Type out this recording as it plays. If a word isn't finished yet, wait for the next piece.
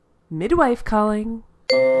Midwife calling.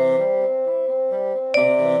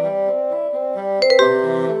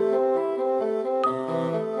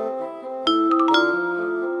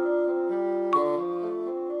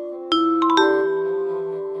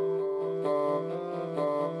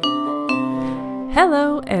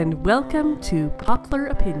 Hello and welcome to Poplar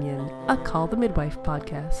Opinion, a Call the Midwife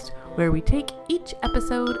podcast, where we take each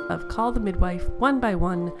episode of Call the Midwife one by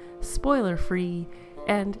one, spoiler-free,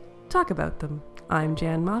 and talk about them. I'm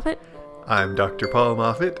Jan Moffat. I'm Dr. Paul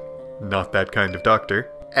Moffat, not that kind of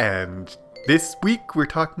doctor. And this week we're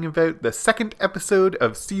talking about the second episode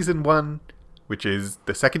of Season 1, which is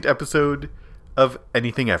the second episode of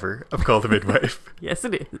anything ever of Call the Midwife. Yes,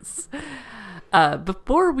 it is.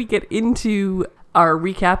 Before we get into our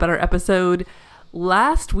recap and our episode,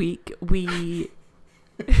 last week we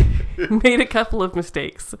made a couple of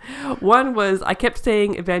mistakes. One was I kept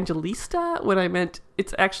saying Evangelista when I meant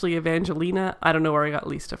it's actually Evangelina. I don't know where I got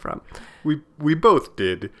Lista from. We both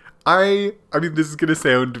did. I mean, this is going to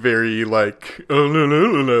sound very like, oh,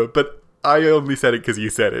 no, but I only said it because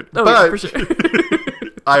you said it. Oh, but yeah, for sure.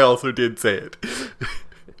 I also did say it.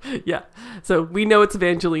 Yeah. So we know it's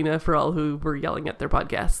Evangelina for all who were yelling at their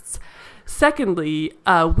podcasts. Secondly,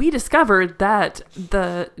 we discovered that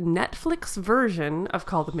the Netflix version of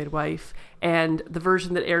Call the Midwife and the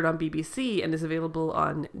version that aired on BBC and is available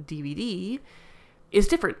on DVD is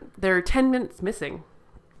different. There are 10 minutes missing.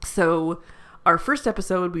 So our first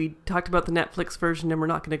episode, we talked about the Netflix version, and we're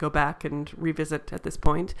not going to go back and revisit at this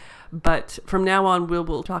point. But from now on,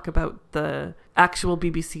 we'll talk about the actual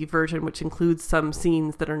BBC version, which includes some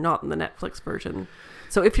scenes that are not in the Netflix version.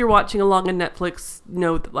 So if you're watching along on Netflix,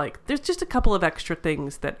 know that there's just a couple of extra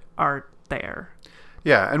things that are there.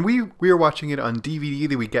 Yeah, and we are watching it on DVD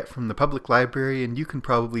that we get from the public library, and you can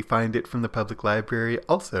probably find it from the public library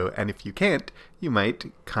also. And if you can't, you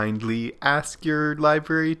might kindly ask your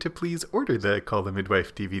library to please order the Call the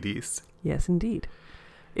Midwife DVDs. Yes, indeed.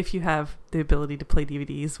 If you have the ability to play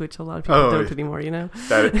DVDs, which a lot of people don't anymore, you know?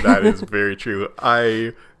 That is very true.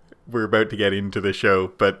 We're about to get into the show,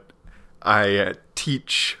 but I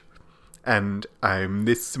teach, and I'm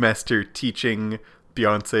this semester teaching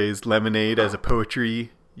Beyonce's Lemonade as a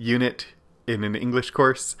poetry unit in an English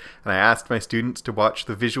course, and I asked my students to watch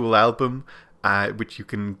the visual album, which you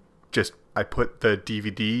can I put the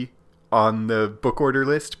DVD on the book order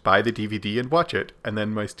list, buy the DVD and watch it. And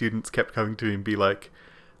then my students kept coming to me and be like,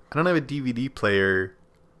 I don't have a DVD player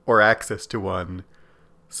or access to one,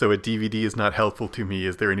 so a DVD is not helpful to me.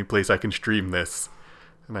 Is there any place I can stream this?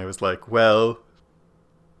 And I was like, well,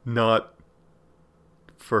 not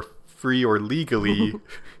for free or legally,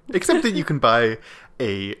 except that you can buy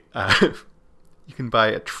a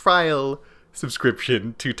trial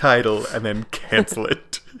subscription to Tidal and then cancel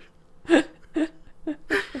it.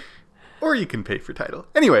 Or you can pay for Tidal.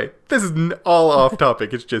 Anyway, this is all off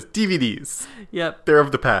topic. It's just DVDs. Yep. They're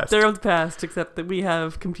of the past. They're of the past, except that we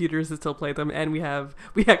have computers that still play them, and we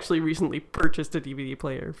actually recently purchased a DVD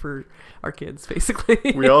player for our kids, basically.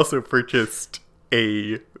 We also purchased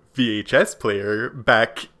a VHS player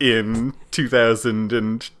back in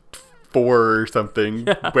 2004 or something,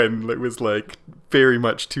 when it was very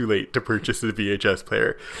much too late to purchase a VHS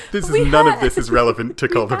player. None of this is relevant to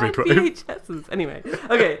Call the Midwife. VHSs. Anyway,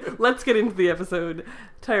 okay, let's get into the episode.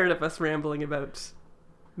 Tired of us rambling about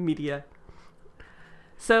media.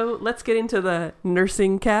 So let's get into the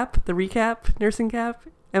nursing cap. Am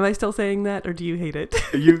I still saying that, or do you hate it?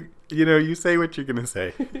 You say what you're gonna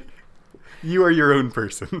say. You are your own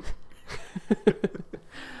person.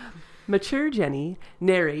 Mature Jenny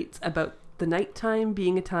narrates about the nighttime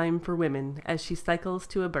being a time for women as she cycles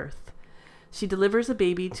to a birth. She delivers a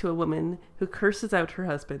baby to a woman who curses out her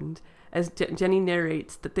husband as Jenny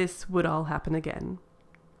narrates that this would all happen again.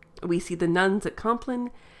 We see the nuns at Compline,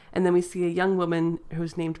 and then we see a young woman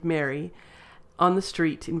who's named Mary on the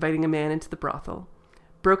street inviting a man into the brothel,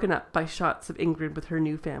 broken up by shots of Ingrid with her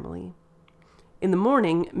new family. In the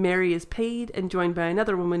morning, Mary is paid and joined by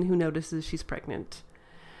another woman who notices she's pregnant.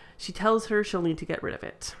 She tells her she'll need to get rid of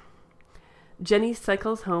it. Jenny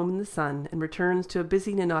cycles home in the sun and returns to a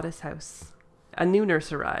busy Nonatus house. A new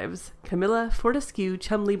nurse arrives, Camilla Fortescue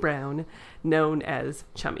Chumley Brown, known as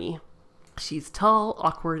Chummy. She's tall,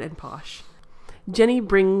 awkward, and posh. Jenny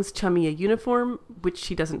brings Chummy a uniform, which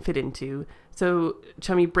she doesn't fit into, so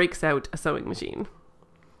Chummy breaks out a sewing machine.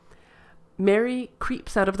 Mary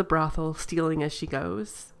creeps out of the brothel, stealing as she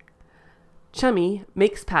goes. Chummy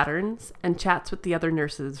makes patterns and chats with the other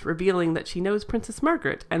nurses, revealing that she knows Princess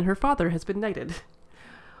Margaret and her father has been knighted.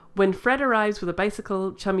 When Fred arrives with a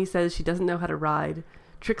bicycle, Chummy says she doesn't know how to ride.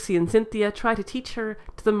 Trixie and Cynthia try to teach her,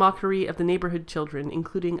 to the mockery of the neighborhood children,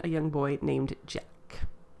 including a young boy named Jack.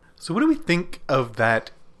 So what do we think of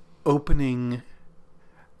that opening?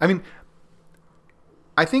 I mean,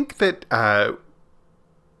 I think that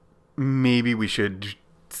maybe we should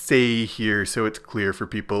say here so it's clear for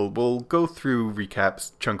people. We'll go through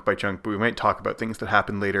recaps chunk by chunk, but we might talk about things that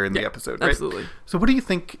happen later in the episode, right? Absolutely. So what do you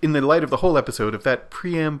think, in the light of the whole episode, of that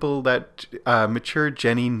preamble, that mature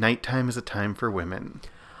Jenny, nighttime is a time for women?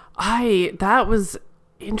 That was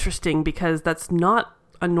interesting because that's not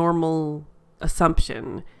a normal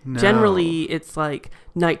assumption. No. Generally, it's like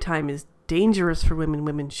nighttime is dangerous for women.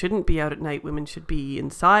 Women shouldn't be out at night. Women should be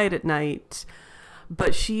inside at night.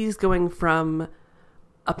 But she's going from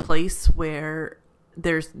a place where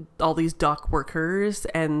there's all these dock workers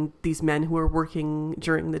and these men who are working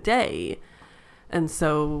during the day. And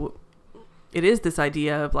so it is this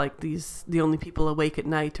idea of like the only people awake at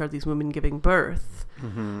night are these women giving birth.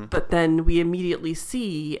 Mm-hmm. But then we immediately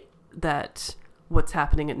see that what's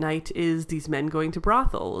happening at night is these men going to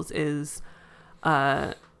brothels, it's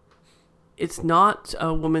not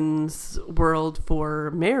a woman's world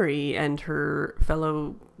for Mary and her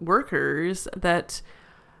fellow workers that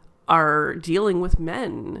are dealing with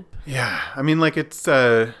men. Yeah, I mean, like, it's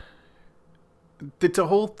a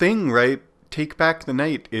whole thing, right? Take Back the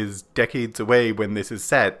Night is decades away when this is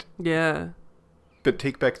set. Yeah. But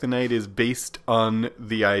Take Back the Night is based on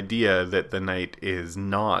the idea that the night is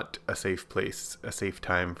not a safe place, a safe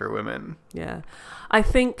time for women. Yeah. I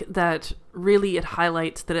think that really it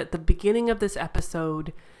highlights that at the beginning of this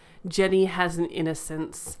episode, Jenny has an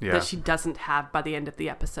innocence that she doesn't have by the end of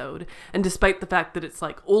the episode. And despite the fact that it's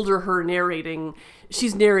like older her narrating,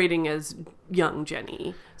 she's narrating as young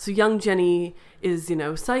Jenny. So young Jenny is,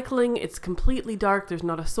 cycling. It's completely dark. There's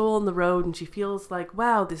not a soul on the road. And she feels like,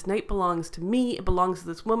 wow, this night belongs to me. It belongs to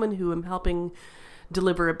this woman who I'm helping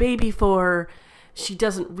deliver a baby for. She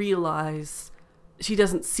doesn't realize, she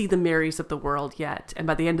doesn't see the Marys of the world yet. And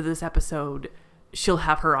by the end of this episode, she'll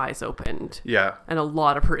have her eyes opened. Yeah. And a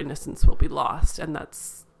lot of her innocence will be lost. And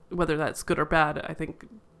that's, whether that's good or bad, I think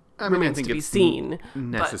remains to be seen.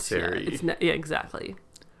 Necessary. But yeah, exactly.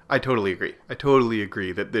 I totally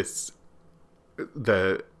agree. That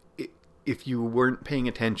if you weren't paying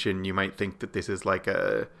attention, you might think that this is like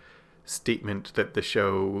a statement that the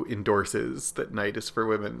show endorses, that night is for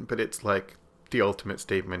women. But it's like the ultimate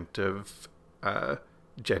statement of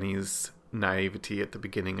Jenny's naivety at the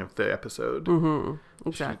beginning of the episode. Mm-hmm.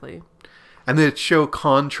 Exactly. And the show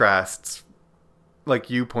contrasts, like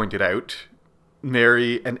you pointed out,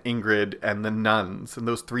 Mary and Ingrid and the nuns. And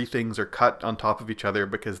those three things are cut on top of each other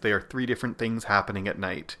because they are three different things happening at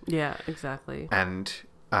night. Yeah, exactly. And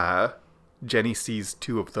Jenny sees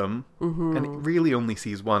two of them and really only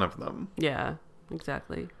sees one of them. Yeah,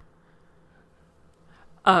 exactly.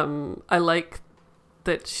 I like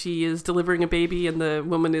that she is delivering a baby and the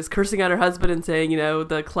woman is cursing out her husband and saying,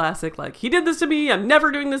 the classic, like, he did this to me, I'm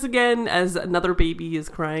never doing this again, as another baby is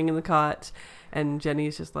crying in the cot. And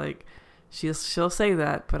Jenny's just like, she'll say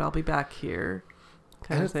that, but I'll be back here,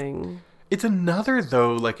 kind of thing. It's another,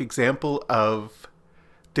 though, like, example of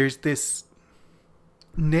there's this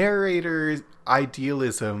narrator's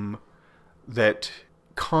idealism that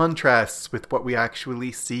contrasts with what we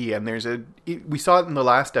actually see, and we saw it in the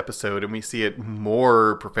last episode and we see it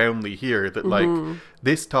more profoundly here, that like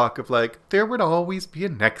this talk of like there would always be a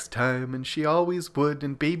next time and she always would,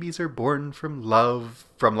 and babies are born from love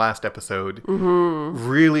from last episode,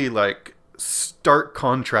 really like stark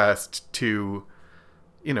contrast to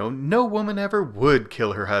no woman ever would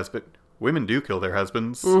kill her husband. Women do kill their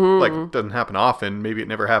husbands. Like, it doesn't happen often. Maybe it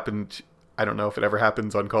never happened. I don't know if it ever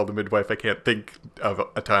happens on Call the Midwife. I can't think of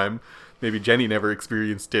a time. Maybe Jenny never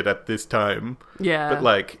experienced it at this time. Yeah. But,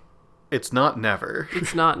 like, it's not never.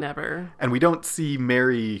 It's not never. And we don't see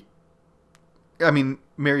Mary... I mean,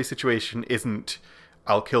 Mary's situation isn't,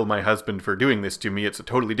 I'll kill my husband for doing this to me. It's a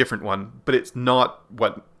totally different one. But it's not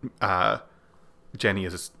what Jenny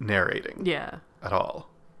is narrating. Yeah. At all.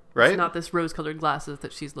 Right? It's not this rose-colored glasses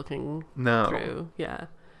that she's looking through. Yeah.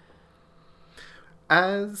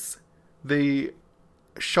 As the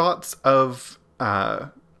shots of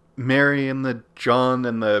Mary and the John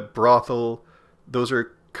and the brothel, those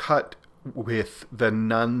are cut with the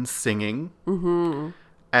nuns singing.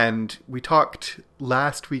 And we talked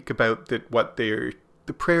last week about that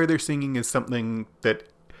the prayer they're singing is something that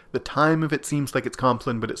the time of it seems like it's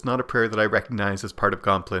Compline, but it's not a prayer that I recognize as part of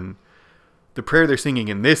Compline. The prayer they're singing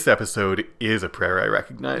in this episode is a prayer I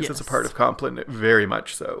recognize as a part of Compline, very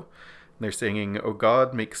much so. And they're singing, "O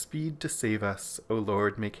God, make speed to save us. O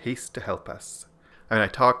Lord, make haste to help us." I mean, I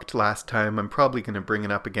talked last time, I'm probably going to bring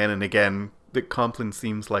it up again and again, that Compline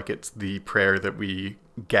seems like it's the prayer that we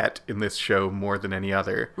get in this show more than any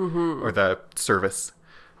other, or the service.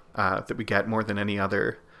 that we get more than any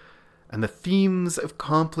other. And the themes of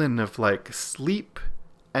Compline of like sleep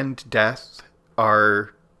and death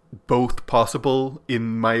are both possible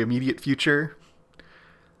in my immediate future.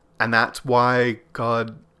 And that's why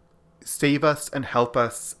God save us and help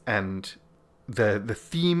us. And the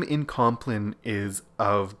theme in Compline is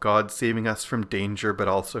of God saving us from danger, but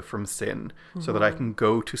also from sin, so that I can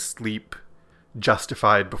go to sleep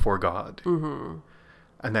justified before God. And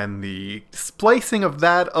then the splicing of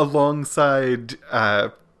that alongside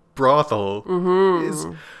brothel is,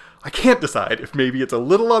 I can't decide if maybe it's a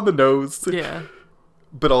little on the nose. Yeah.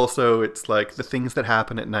 But also it's like the things that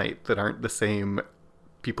happen at night that aren't the same.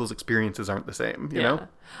 People's experiences aren't the same, you know?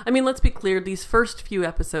 I mean, let's be clear. These first few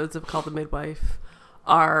episodes of Call the Midwife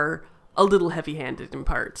are a little heavy-handed in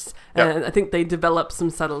parts. And I think they develop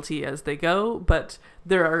some subtlety as they go, but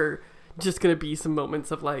there are just going to be some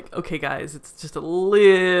moments of like, okay, guys, it's just a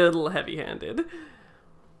little heavy-handed.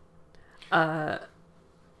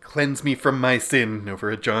 Cleanse me from my sin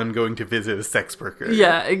over a John going to visit a sex worker.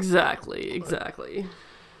 Yeah, exactly.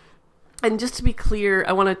 And just to be clear,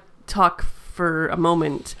 I want to talk for a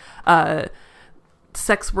moment,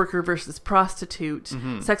 sex worker versus prostitute.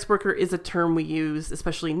 Sex worker is a term we use,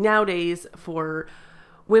 especially nowadays, for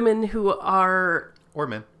women who are... Or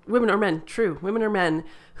men. Women or men, true. Women or men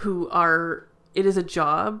who are... It is a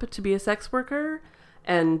job to be a sex worker,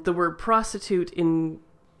 and the word prostitute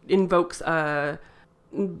invokes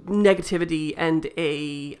negativity and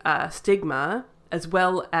a stigma, as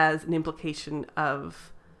well as an implication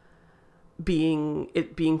of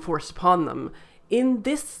being forced upon them. In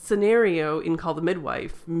this scenario, in Call the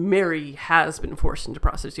Midwife, Mary has been forced into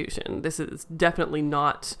prostitution. This is definitely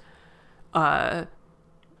not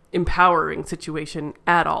empowering situation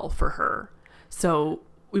at all for her. So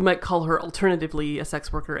we might call her alternatively a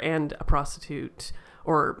sex worker and a prostitute,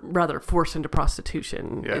 or rather forced into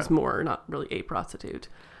prostitution is more, not really a prostitute.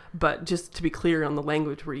 But just to be clear on the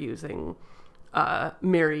language we're using,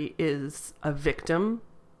 Mary is a victim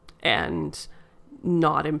and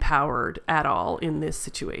not empowered at all in this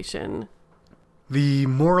situation. The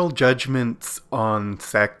moral judgments on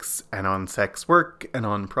sex and on sex work and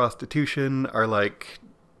on prostitution are like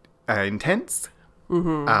intense.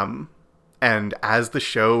 And as the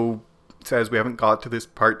show says, we haven't got to this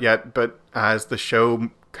part yet, but as the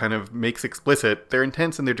show kind of makes explicit, they're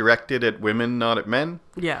intense and they're directed at women, not at men.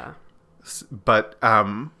 Yeah. But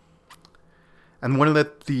and one of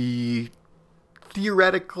the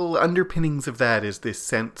theoretical underpinnings of that is this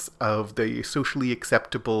sense of the socially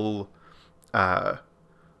acceptable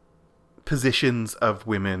positions of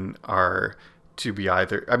women are to be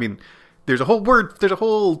either... I mean, there's a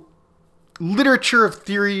whole literature of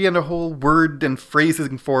theory and a whole word and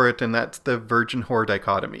phrasing for it, and that's the virgin whore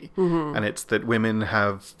dichotomy. And it's that women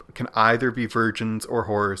can either be virgins or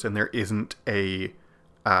whores, and there isn't a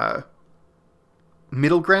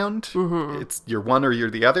middle ground. It's you're one or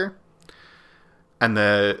you're the other. And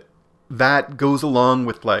that goes along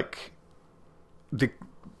with like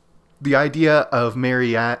the idea of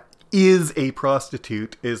Mary is a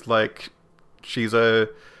prostitute is like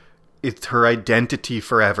it's her identity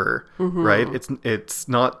forever, right? It's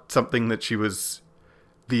not something that she was...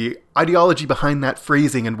 The ideology behind that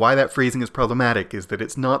phrasing and why that phrasing is problematic is that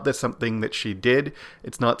it's not something that she did.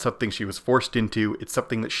 It's not something she was forced into. It's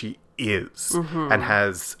something that she is and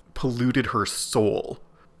has polluted her soul.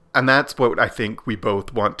 And that's what I think we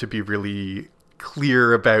both want to be really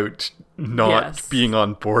clear about not being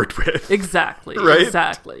on board with. Exactly. Right?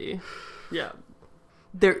 Exactly. Yeah.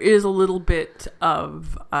 There is a little bit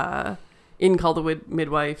of, in Call the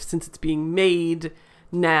Midwife, since it's being made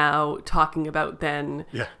now, talking about then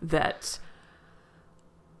that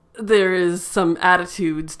there is some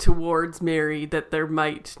attitudes towards Mary that there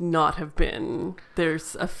might not have been. There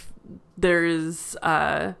is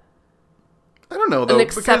I don't know, though, an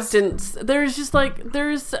acceptance. There's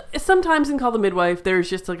sometimes in Call the Midwife, there's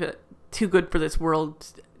just like a too good for this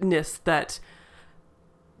worldness that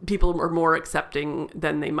people are more accepting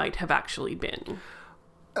than they might have actually been.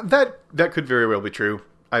 That could very well be true.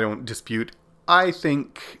 I don't dispute. I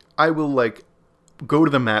think I will go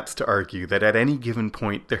to the mats to argue that at any given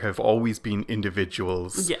point there have always been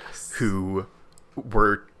individuals who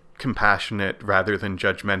were compassionate rather than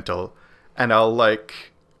judgmental, and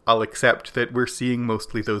I'll accept that we're seeing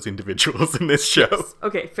mostly those individuals in this show. Yes.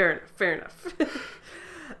 Okay, fair enough.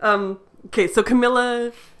 Okay, so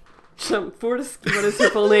Camilla Fortescue, what is her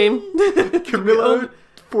full name? Camilla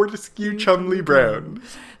Fortescue Chumley Brown.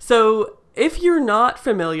 So if you're not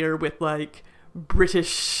familiar with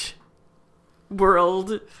British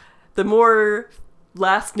world, the more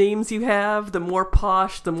last names you have, the more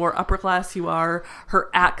posh, the more upper class you are. Her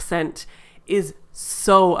accent is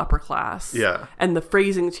so upper class. Yeah. And the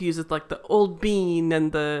phrasing she uses, like the old bean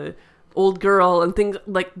and the old girl and things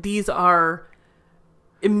like these are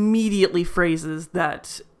immediately phrases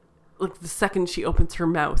that, like, the second she opens her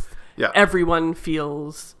mouth, everyone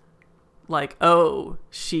feels like, oh,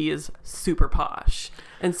 she is super posh.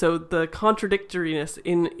 And so the contradictoriness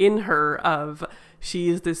in her of she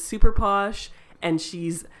is this super posh and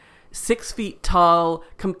she's 6 feet tall,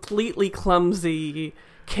 completely clumsy,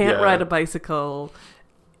 can't ride a bicycle.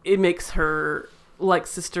 It makes her, like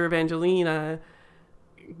Sister Evangelina,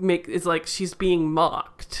 it's like she's being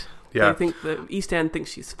mocked. Yeah. I think the East End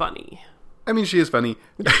thinks she's funny. I mean, she is funny.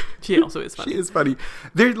 She also is funny. She is funny.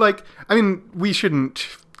 They're like, I mean, we shouldn't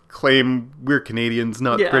claim we're Canadians,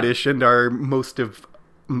 not British, and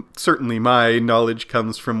certainly my knowledge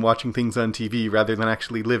comes from watching things on TV rather than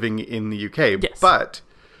actually living in the UK. Yes. But,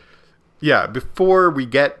 yeah, before we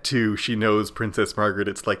get to she knows Princess Margaret,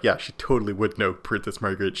 it's like, yeah, she totally would know Princess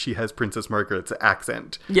Margaret. She has Princess Margaret's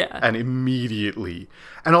accent. Yeah. And immediately.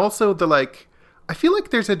 And also the, like, I feel like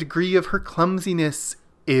there's a degree of her clumsiness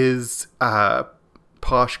is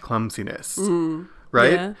posh clumsiness.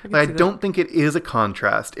 Right? Yeah, I don't think it is a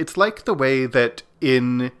contrast. It's like the way that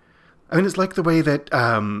it's like the way that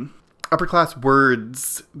upper class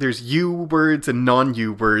words, there's U words and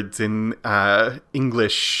non-U words in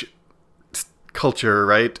English culture,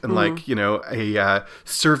 right? And like, you know, a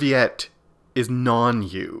serviette is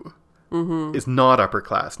non-U, is not upper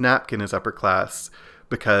class. Napkin is upper class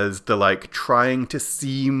because the, like, trying to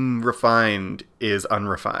seem refined is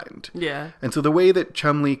unrefined. Yeah. And so the way that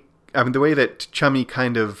Chummy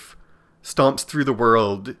kind of stomps through the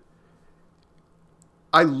world,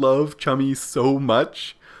 I love Chummy so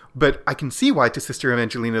much, but I can see why to Sister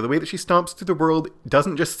Evangelina, the way that she stomps through the world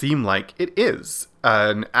doesn't just seem like it is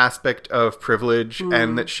an aspect of privilege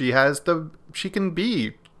and that she can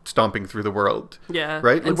be stomping through the world. Yeah.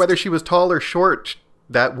 Right? Like whether she was tall or short,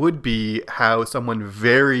 that would be how someone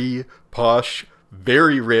very posh,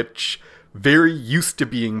 very rich, very used to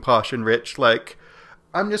being posh and rich, like,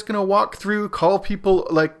 I'm just going to walk through, call people,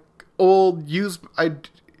 like, old,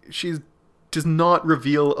 she does not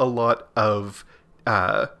reveal a lot of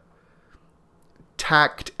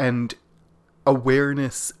tact and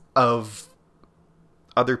awareness of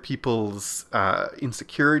other people's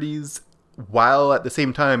insecurities, while at the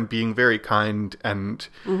same time being very kind and,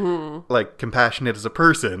 like, compassionate as a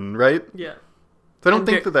person, right? Yeah. So I don't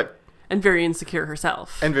think that... And very insecure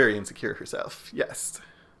herself. And very insecure herself, yes.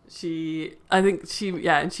 And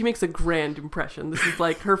she makes a grand impression. This is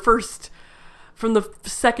like her first, from the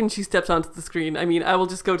second she steps onto the screen. I mean, I will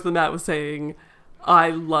just go to the mat with saying, I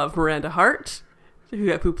love Miranda Hart,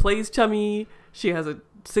 who plays Chummy. She has a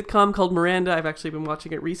sitcom called Miranda. I've actually been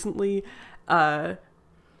watching it recently.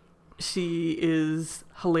 She is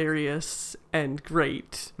hilarious and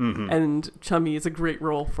great, and Chummy is a great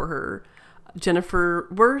role for her. Jennifer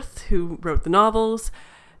Worth, who wrote the novels,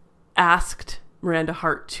 asked Miranda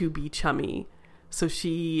Hart to be Chummy. So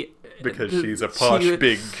because she's a posh,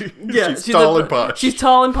 big... Yeah, she's tall and posh. She's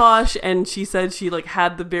tall and posh, and she said she, like,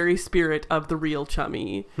 had the very spirit of the real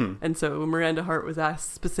Chummy. And so Miranda Hart was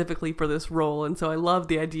asked specifically for this role. And so I love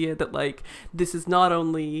the idea that, like, this is not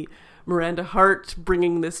only Miranda Hart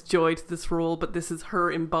bringing this joy to this role, but this is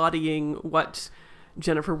her embodying what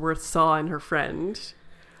Jennifer Worth saw in her friend.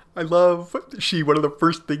 I love one of the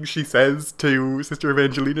first things she says to Sister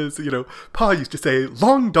Evangelina is, you know, Pa used to say,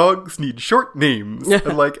 long dogs need short names.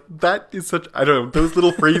 And, like, that is such, I don't know, those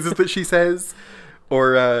little phrases that she says.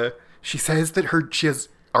 Or she says that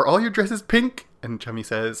are all your dresses pink? And Chummy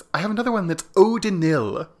says, I have another one that's eau de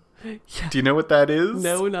Nil. Yeah. Do you know what that is?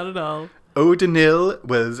 No, not at all. Eau de Nil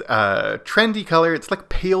was a trendy color. It's like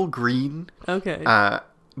pale green. Okay.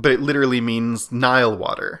 But it literally means Nile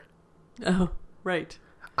water. Oh, right.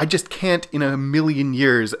 I just can't in a million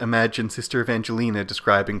years imagine Sister Evangelina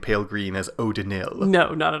describing pale green as eau de Nil.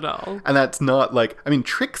 No, not at all. And that's not like, I mean,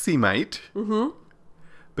 Trixie might.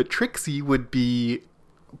 But Trixie would be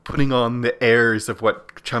putting on the airs of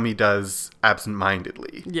what Chummy does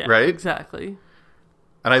absentmindedly. Yeah, right? Exactly.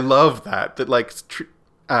 And I love that like,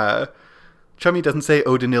 Chummy doesn't say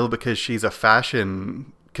eau de Nil because she's a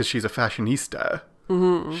fashionista.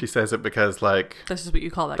 She says it because, like... That's just what you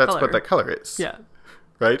call that color. That's what that color is. Yeah.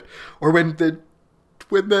 Right? Or when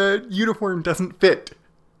the uniform doesn't fit,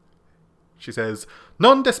 she says,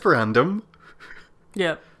 non desperandum.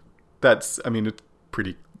 Yeah. That's, I mean, it's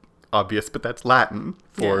pretty obvious, but that's Latin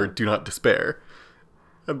for do not despair.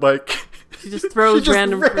 And, like, She just throws She just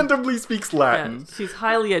random... randomly speaks Latin. Yeah, she's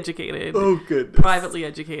highly educated. Oh, goodness. Privately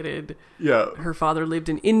educated. Yeah. Her father lived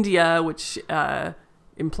in India, which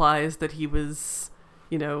implies that he was,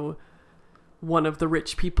 one of the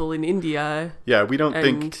rich people in India. Yeah, we don't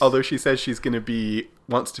think, although she says she's going to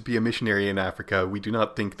wants to be a missionary in Africa, we do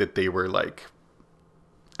not think that they were,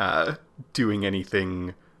 doing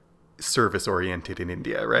anything service-oriented in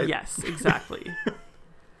India, right? Yes, exactly.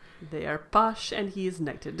 They are posh and he is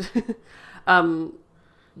knighted.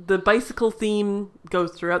 The bicycle theme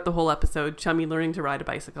goes throughout the whole episode. Chummy learning to ride a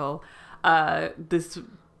bicycle. This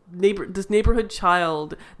neighborhood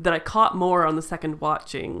child that I caught more on the second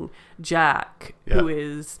watching, Jack, who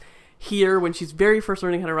is here when she's very first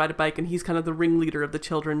learning how to ride a bike, and he's kind of the ringleader of the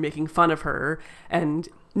children, making fun of her. And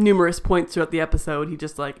numerous points throughout the episode, he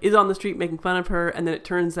just is on the street making fun of her, and then it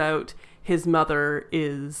turns out his mother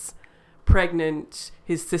is pregnant,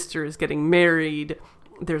 his sister is getting married.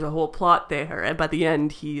 There's a whole plot there, and by the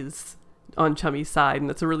end he's on Chummy's side, and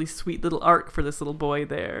it's a really sweet little arc for this little boy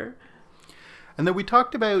there. And then we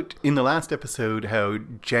talked about in the last episode how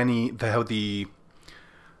the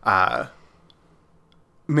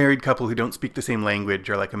married couple who don't speak the same language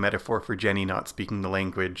are like a metaphor for Jenny not speaking the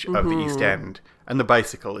language of the East End, and the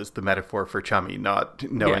bicycle is the metaphor for Chummy not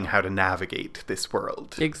knowing how to navigate this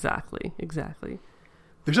world. Exactly.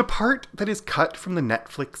 There's a part that is cut from the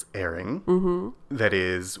Netflix airing that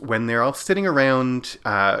is when they're all sitting around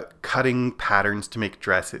cutting patterns to make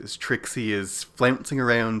dresses. Trixie is flouncing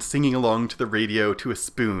around, singing along to the radio to a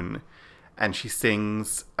spoon, and she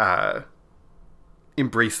sings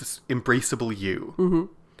Embraceable You. Mm-hmm.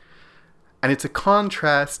 And it's a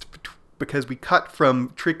contrast because we cut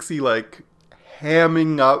from Trixie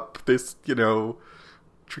hamming up this,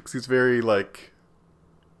 Trixie's very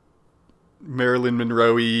Marilyn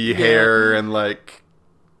Monroe-y hair and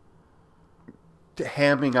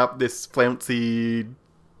hamming up this flouncy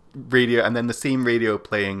radio, and then the same radio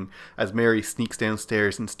playing as Mary sneaks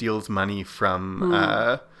downstairs and steals money from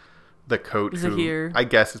the coat, Zahir. who I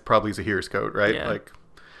guess is probably Zahir's coat, right? Yeah.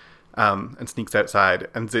 And sneaks outside,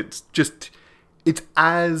 and it's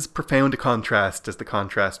as profound a contrast as the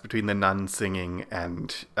contrast between the nun singing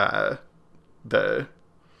and the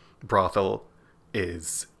brothel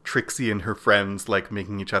is Trixie and her friends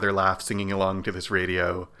making each other laugh, singing along to this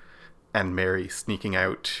radio, and Mary sneaking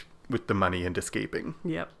out with the money and escaping.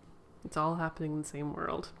 Yep. It's all happening in the same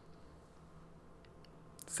world.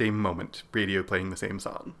 Same moment, radio playing the same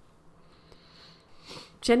song.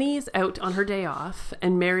 Jenny is out on her day off,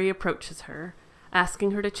 and Mary approaches her,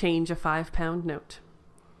 asking her to change a £5 note.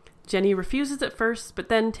 Jenny refuses at first, but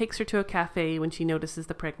then takes her to a cafe when she notices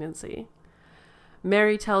the pregnancy.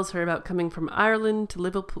 Mary tells her about coming from Ireland to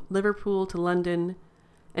Liverpool to London,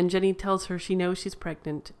 and Jenny tells her she knows she's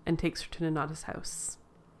pregnant and takes her to Nonna's house.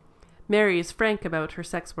 Mary is frank about her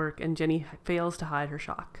sex work, and Jenny fails to hide her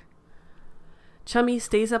shock. Chummy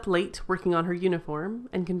stays up late working on her uniform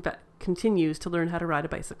and continues to learn how to ride a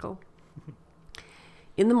bicycle.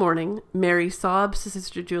 In the morning, Mary sobs to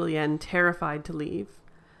Sister Julienne, terrified to leave.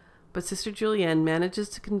 But Sister Julienne manages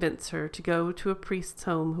to convince her to go to a priest's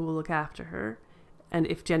home who will look after her, and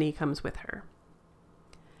if Jenny comes with her.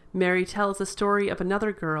 Mary tells a story of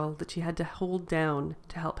another girl that she had to hold down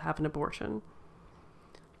to help have an abortion.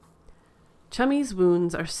 Chummy's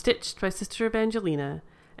wounds are stitched by Sister Evangelina,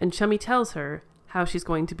 and Chummy tells her how she's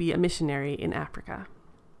going to be a missionary in Africa.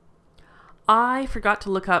 I forgot to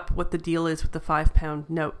look up what the deal is with the £5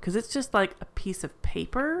 note, because it's just a piece of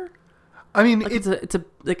paper. I mean, it's a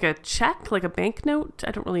check, a banknote.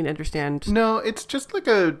 I don't really understand. No, it's just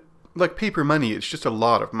paper money. It's just a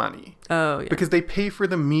lot of money. Oh, yeah. Because they pay for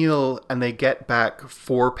the meal and they get back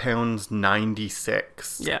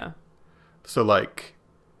 £4.96. Yeah. So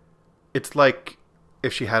it's like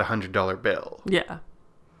if she had $100 bill. Yeah.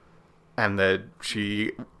 And that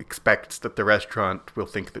she expects that the restaurant will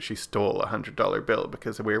think that she stole a $100 bill,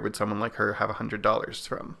 because where would someone like her have $100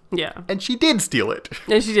 from? Yeah. And she did steal it.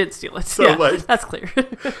 And she did steal it. So yeah, that's clear.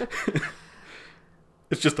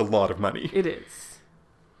 It's just a lot of money. It is.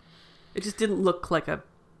 It just didn't look like a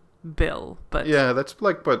bill, but yeah, that's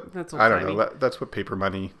but that's I don't know. That's what paper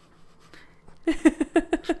money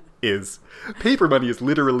is. Paper money is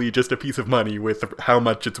literally just a piece of money with how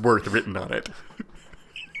much it's worth written on it.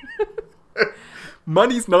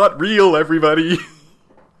 Money's not real, everybody.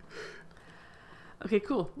 Okay,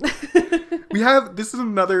 cool. This is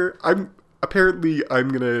another, I'm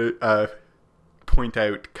gonna point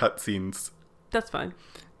out cutscenes. That's fine.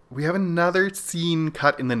 We have another scene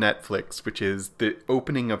cut in the Netflix, which is the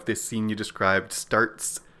opening of this scene you described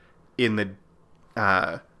starts in the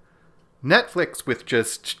Netflix with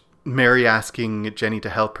just Mary asking Jenny to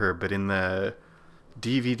help her, but in the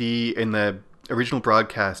DVD, in the original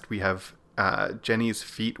broadcast, we have Jenny's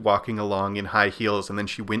feet walking along in high heels, and then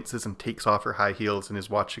she winces and takes off her high heels and is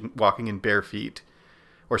walking in bare feet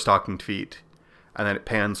or stockinged feet, and then it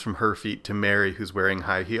pans from her feet to Mary, who's wearing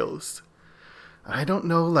high heels. I don't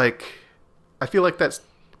know, like, I feel like that's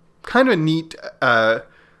kind of a neat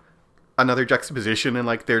another juxtaposition, and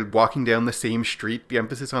like they're walking down the same street. The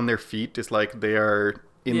emphasis on their feet is like they are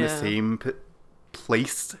in the same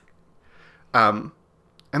place. And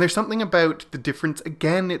there's something about the difference.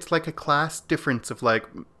 Again, it's like a class difference of like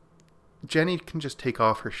Jenny can just take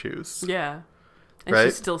off her shoes. Yeah. And right?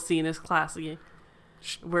 She's still seen as classy.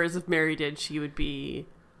 Whereas if Mary did, she would be,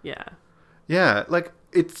 Yeah, like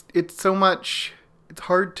it's so much, it's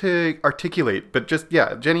hard to articulate, but just,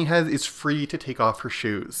 Jenny is free to take off her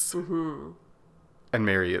shoes. Mm-hmm. And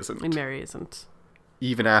Mary isn't.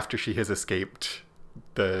 Even after she has escaped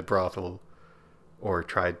the brothel. Or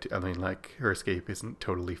tried to, I mean, like, her escape isn't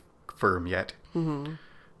totally firm yet. Mm-hmm.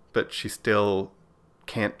 But she still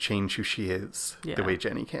can't change who she is the way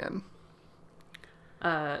Jenny can.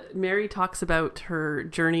 Mary talks about her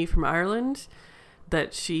journey from Ireland,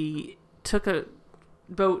 that she took a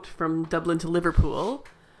boat from Dublin to Liverpool.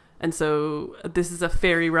 And so this is a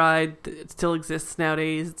ferry ride that still exists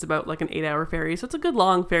nowadays. It's about like an 8-hour ferry. So it's a good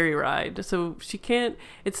long ferry ride. So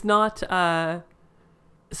it's not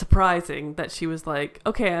surprising that she was like,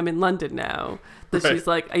 okay, I'm in London now. That She's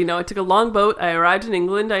like, I took a long boat. I arrived in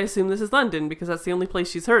England. I assume this is London because that's the only place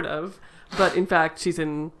she's heard of. But in fact, she's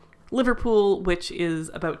in Liverpool, which is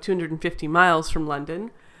about 250 miles from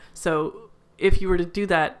London. So if you were to do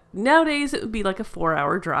that nowadays, it would be like a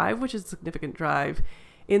 4-hour drive, which is a significant drive.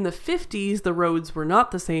 In the 50s, the roads were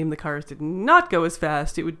not the same. The cars did not go as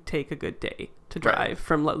fast. It would take a good day to drive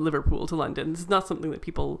from Liverpool to London. This is not something that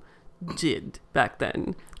people did back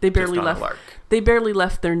then. They barely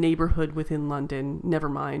left their neighborhood within London, never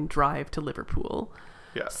mind drive to Liverpool.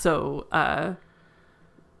 Yeah. So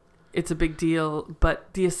it's a big deal,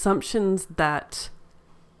 but the assumptions that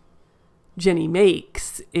Jenny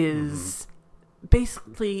makes is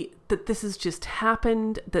basically that this has just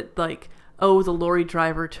happened, that like, oh, the lorry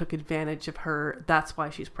driver took advantage of her, that's why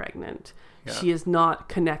she's pregnant. She has not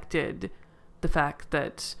connected the fact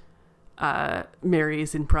that Mary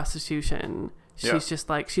is in prostitution. She's just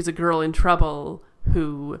like, she's a girl in trouble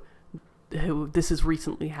who this has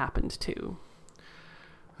recently happened to.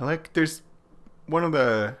 There's one of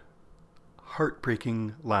the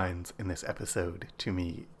heartbreaking lines in this episode to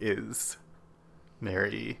me is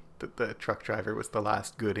Mary, that the truck driver was the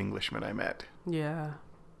last good Englishman I met. Yeah.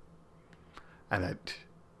 And that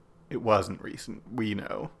it wasn't recent. We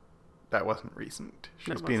know that wasn't recent.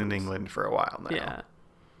 She's been in England for a while now. Yeah.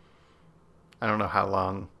 I don't know how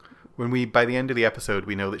long. By the end of the episode,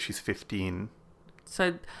 we know that she's 15.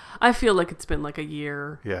 So I feel like it's been like a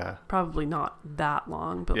year. Yeah. Probably not that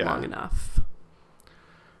long, but long enough.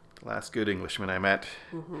 The last good Englishman I met.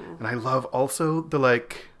 Mm-hmm. And I love also the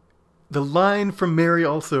line from Mary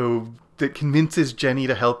also that convinces Jenny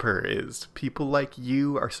to help her is, people like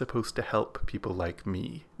you are supposed to help people like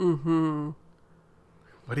me. Mm-hmm.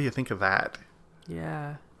 What do you think of that?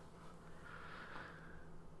 Yeah.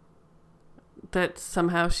 That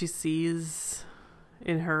somehow she sees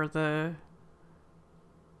in her the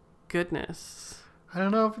goodness. I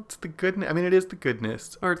don't know if it's the goodness. I mean, it is the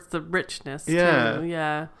goodness. Or it's the richness, too.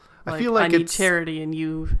 Yeah. I feel like I need charity and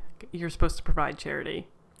you're supposed to provide charity.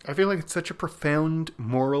 I feel like it's such a profound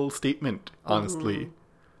moral statement, honestly.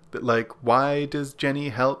 That, why does Jenny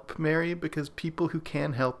help Mary? Because people who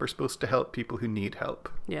can help are supposed to help people who need help.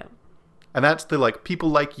 Yeah. And that's people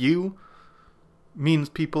like you means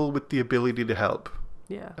people with the ability to help.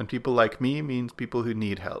 Yeah. And people like me means people who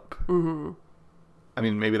need help. Mm-hmm. I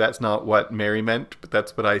mean, maybe that's not what Mary meant, but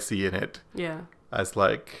that's what I see in it. Yeah. As,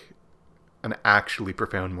 an actually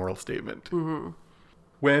profound moral statement. Mm-hmm.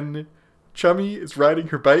 When Chummy is riding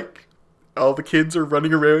her bike, all the kids are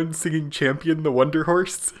running around singing Champion the Wonder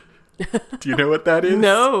Horse. Do you know what that is?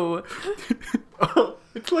 No.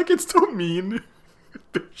 It's so mean.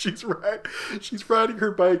 She's riding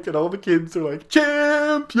her bike and all the kids are like,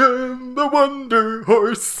 Champion the Wonder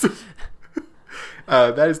Horse.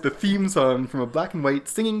 That is the theme song from a black and white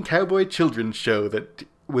singing cowboy children's show that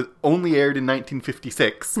was only aired in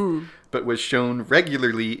 1956, but was shown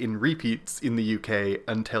regularly in repeats in the UK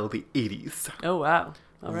until the 80s. Oh, wow.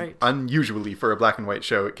 All right. Unusually for a black and white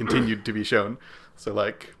show, it continued to be shown.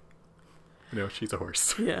 So, she's a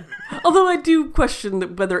horse. Yeah. Although I do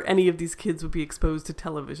question whether any of these kids would be exposed to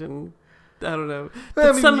television. I don't know.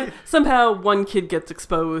 But somehow one kid gets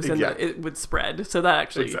exposed and it would spread. So that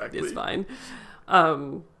actually is fine.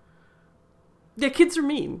 Yeah, kids are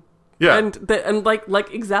mean. Yeah. And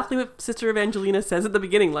like exactly what Sister Evangelina says at the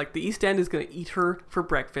beginning, like the East End is going to eat her for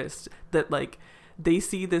breakfast. That like they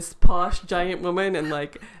see this posh giant woman and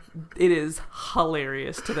like it is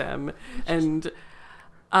hilarious to them. And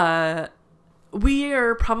we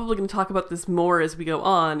are probably going to talk about this more as we go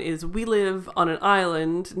on. Is we live on an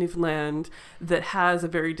island, Newfoundland, that has a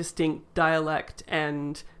very distinct dialect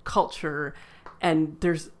and culture, and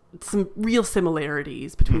there's some real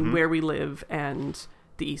similarities between where we live and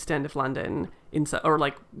the East End of London, or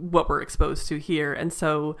like what we're exposed to here. And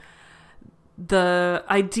so the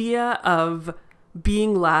idea of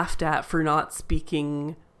being laughed at for not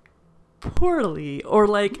speaking poorly or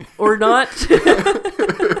not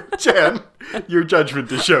Jan, your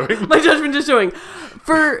judgment is showing. My judgment is showing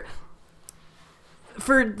for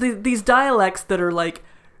these dialects that are like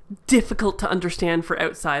difficult to understand for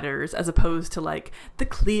outsiders, as opposed to like the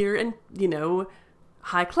clear and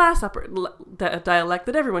high class dialect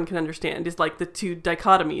that everyone can understand, is like the two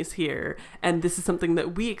dichotomies here. And this is something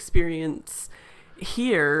that we experience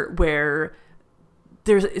here, where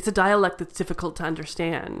it's a dialect that's difficult to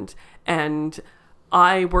understand. And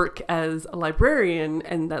I work as a librarian,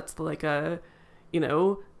 and that's like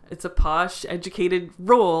it's a posh, educated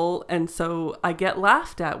role, and so I get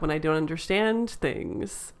laughed at when I don't understand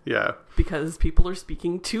things. Yeah. Because people are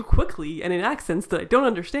speaking too quickly and in accents that I don't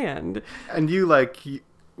understand. And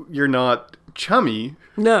you're not chummy.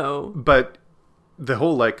 No. But the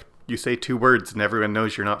whole, you say 2 words and everyone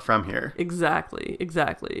knows you're not from here.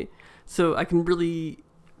 Exactly. So I can really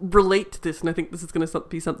relate to this, and I think this is going to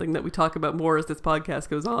be something that we talk about more as this podcast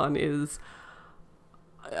goes on, is...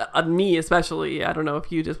 me especially, I don't know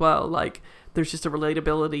if you as well, like there's just a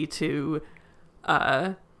relatability to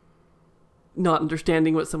not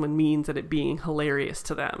understanding what someone means and it being hilarious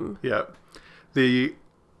to them. Yeah. The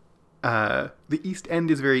East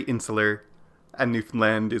End is very insular, and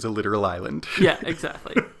Newfoundland is a literal island. Yeah,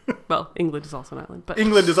 exactly. Well, England is also an island, but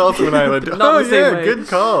England is also an island. Not in the same way. Good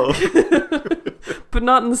call. But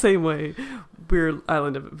not in the same way. We're an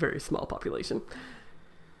island of a very small population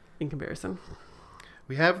in comparison.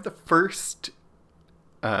 We have the first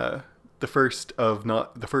and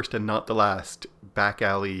not the last back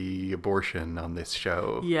alley abortion on this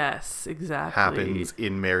show. Yes, exactly. Happens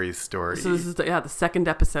in Mary's story. So this is the second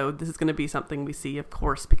episode. This is going to be something we see, of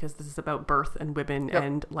course, because this is about birth and women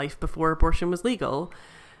and life before abortion was legal.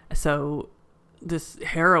 So this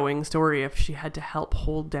harrowing story of she had to help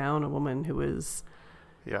hold down a woman who was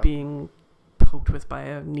being poked with by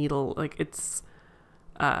a needle. Like it's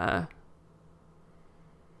a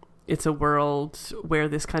world where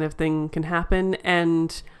this kind of thing can happen,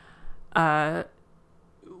 and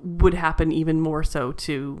would happen even more so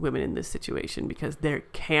to women in this situation, because they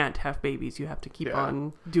can't have babies. You have to keep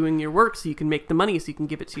on doing your work so you can make the money so you can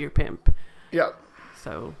give it to your pimp. Yeah.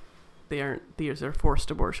 So these are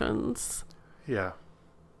forced abortions. Yeah.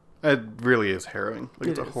 It really is harrowing.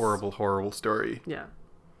 It's a horrible, horrible story. Yeah.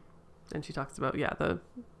 And she talks about, the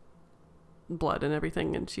blood and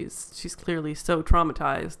everything, and she's clearly so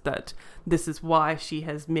traumatized that this is why she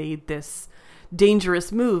has made this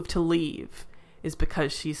dangerous move to leave, is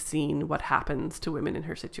because she's seen what happens to women in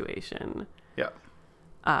her situation. Yeah.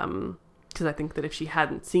 Because I think that if she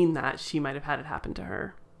hadn't seen that, she might have had it happen to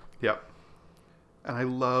her. Yeah. And I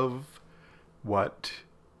love what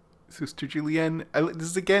Sister Julienne... this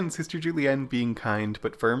is, again, Sister Julienne being kind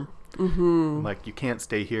but firm. Mm-hmm. Like, you can't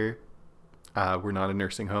stay here. We're not a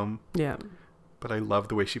nursing home. Yeah. But I love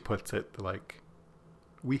the way she puts it. Like,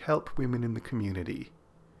 we help women in the community.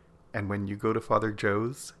 And when you go to Father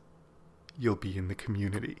Joe's, you'll be in the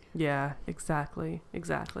community. Yeah, exactly.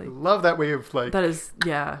 I love that way of, That is,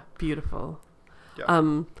 beautiful. Yeah.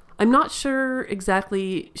 I'm not sure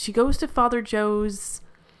exactly. She goes to Father Joe's.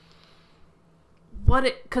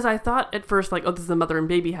 Because I thought at first, this is the mother and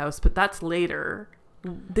baby house, but that's later.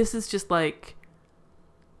 This is just like...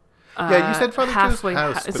 you said Father Joe's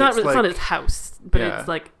house. It's not his house, but it's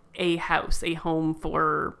like a house, a home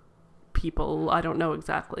for people. I don't know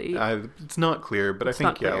exactly. It's not clear, but I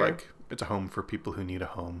think, clear. it's a home for people who need a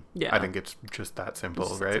home. Yeah. I think it's just that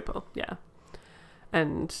simple, right? Simple, yeah.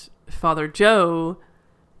 And Father Joe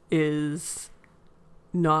is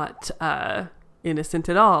not innocent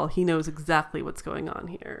at all. He knows exactly what's going on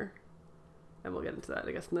here. And we'll get into that,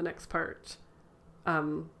 I guess, in the next part.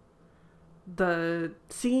 The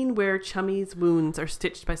scene where Chummy's wounds are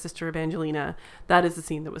stitched by Sister Evangelina, that is the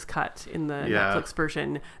scene that was cut in the Netflix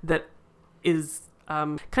version that is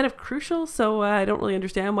kind of crucial, so I don't really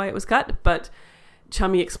understand why it was cut, but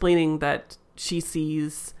Chummy explaining that she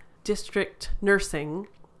sees district nursing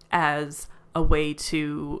as a way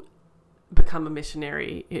to become a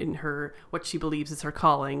missionary in her, what she believes is her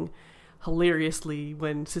calling. Hilariously,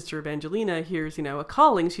 when Sister Evangelina hears, a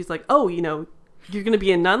calling, she's like, oh, you're going to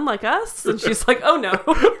be a nun like us? And she's like, oh, no.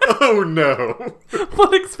 Oh, no.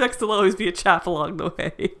 One expects there'll always be a chap along the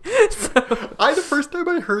way. So, the first time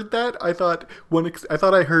I heard that, I thought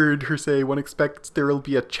I heard her say, one expects there'll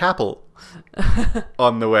be a chapel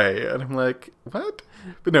on the way. And I'm like, what?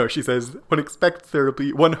 But no, she says,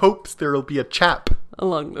 one hopes there'll be a chap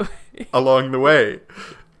along the way. Along the way.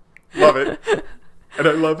 Love it. And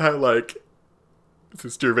I love how,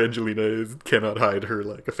 Sister Evangelina cannot hide her,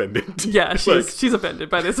 offended. Yeah, she's offended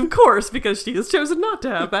by this, of course, because she has chosen not to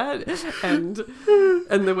have that. And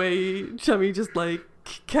the way Chummy just,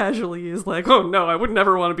 casually is like, oh, no, I would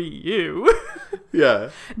never want to be you.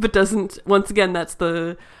 Yeah. But once again, that's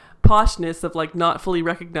the poshness of, not fully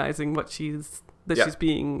recognizing she's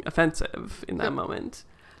being offensive in that moment.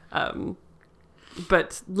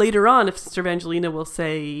 But later on, if Sister Evangelina will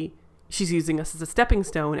say she's using us as a stepping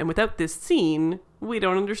stone, and without this scene, we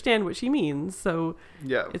don't understand what she means. So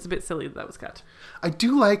yeah, it's a bit silly that was cut. I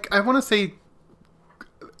want to say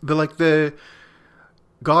the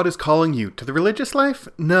God is calling you to the religious life?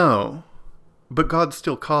 No. But God's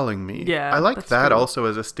still calling me. Yeah, I like that true. Also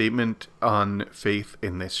as a statement on faith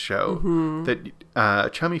in this show. Mm-hmm.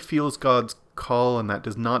 That Chummy feels God's call, and that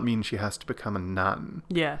does not mean she has to become a nun.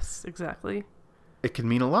 Yes, exactly. It can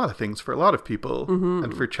mean a lot of things for a lot of people. Mm-hmm.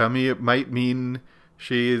 And for Chummy, it might mean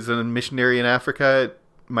she's a missionary in Africa. It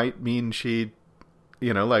might mean she,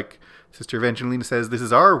 Sister Evangelina says, this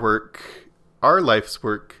is our work, our life's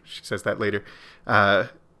work. She says that later,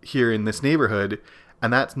 here in this neighborhood.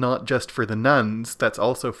 And that's not just for the nuns, that's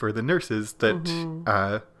also for the nurses.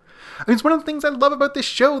 It's one of the things I love about this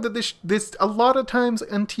show, that this a lot of times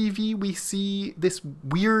on TV we see this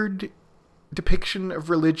weird depiction of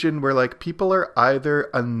religion where people are either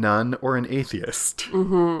a nun or an atheist,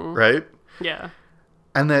 mm-hmm. right? Yeah.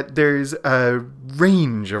 And that there's a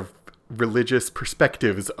range of religious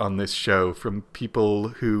perspectives on this show, from people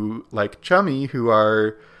who, like Chummy, who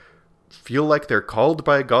feel like they're called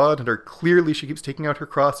by God and are clearly, she keeps taking out her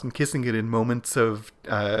cross and kissing it in moments of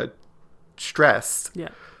stress. Yeah.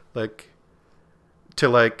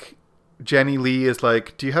 To Jenny Lee is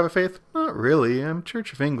like, do you have a faith? Not really. I'm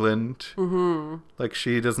Church of England. Mm-hmm.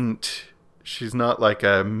 She's not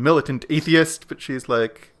a militant atheist, but she's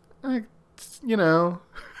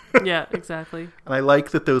Yeah, exactly. And I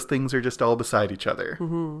like that those things are just all beside each other.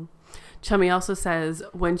 Mm-hmm. Chummy also says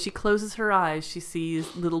when she closes her eyes, she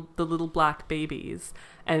sees the little black babies.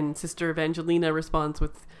 And Sister Evangelina responds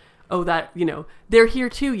with, oh, they're here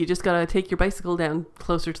too. You just got to take your bicycle down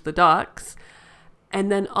closer to the docks. And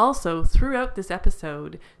then also, throughout this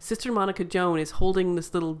episode, Sister Monica Joan is holding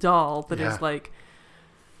this little doll that is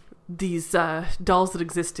these dolls that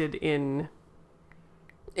existed in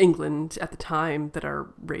England at the time that are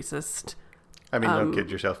racist. I mean, don't kid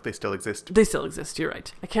yourself. They still exist. They still exist. You're right.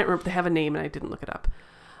 I can't remember. They have a name and I didn't look it up.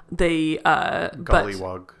 They,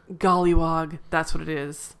 Gollywog. Gollywog. That's what it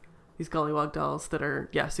is. These Gollywog dolls that are,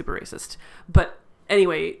 super racist. But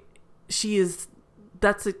anyway,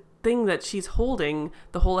 that's a thing that she's holding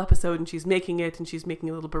the whole episode, and she's making it, and she's making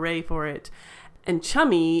a little beret for it. And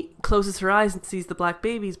Chummy closes her eyes and sees the black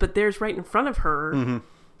babies, but there's right in front of her, mm-hmm.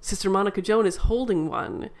 Sister Monica Joan is holding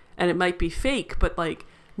one, and it might be fake, but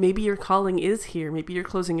maybe your calling is here. Maybe you're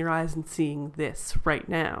closing your eyes and seeing this right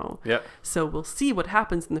now. Yeah. So we'll see what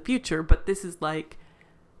happens in the future, but this is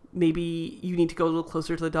maybe you need to go a little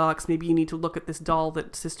closer to the docks. Maybe you need to look at this doll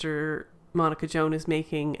that Sister Monica Joan is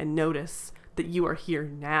making and notice that you are here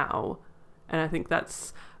now. And I think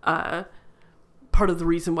that's part of the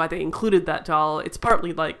reason why they included that doll. It's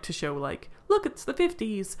partly to show look, it's the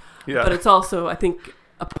 50s. Yeah. But it's also, I think,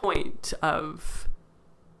 a point of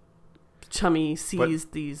Chummy sees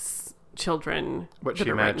these children. What she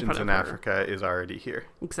imagines in Africa is already here.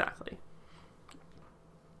 Exactly.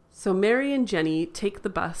 So Mary and Jenny take the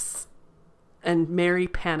bus, and Mary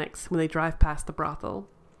panics when they drive past the brothel.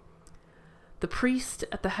 The priest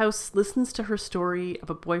at the house listens to her story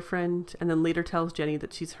of a boyfriend, and then later tells Jenny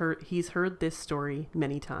that he's heard this story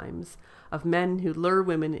many times, of men who lure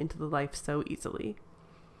women into the life so easily.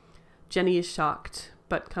 Jenny is shocked,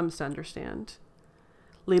 but comes to understand.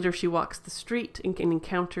 Later she walks the street and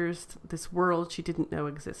encounters this world she didn't know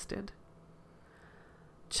existed.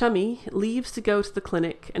 Chummy leaves to go to the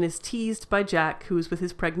clinic and is teased by Jack, who is with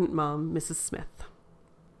his pregnant mom, Mrs. Smith.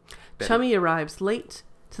 Betty. Chummy arrives late,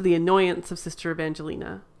 to the annoyance of Sister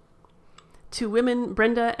Evangelina. Two women,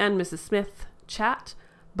 Brenda and Mrs. Smith, chat,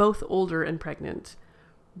 both older and pregnant.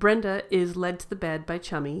 Brenda is led to the bed by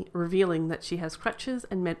Chummy, revealing that she has crutches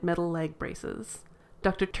and metal leg braces.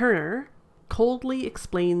 Dr. Turner, coldly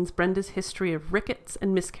explains Brenda's history of rickets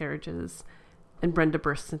and miscarriages, and Brenda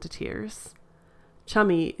bursts into tears.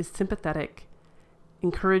 Chummy is sympathetic,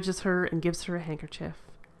 encourages her, and gives her a handkerchief,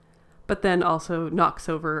 but then also knocks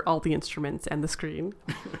over all the instruments and the screen,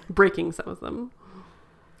 breaking some of them.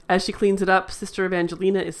 As she cleans it up, Sister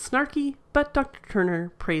Evangelina is snarky, but Dr.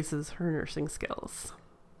 Turner praises her nursing skills.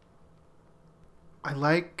 I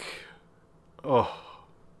like... Oh,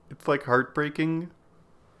 it's like heartbreaking,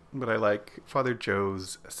 but I like Father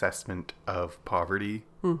Joe's assessment of poverty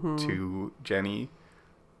to Jenny.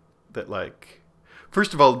 That, like...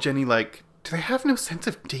 First of all, Jenny, like, do they have no sense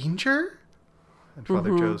of danger? And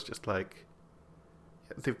Father Joe's just like,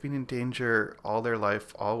 yeah, they've been in danger all their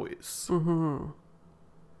life, always.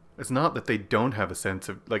 It's not that they don't have a sense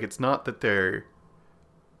of, like, it's not that they're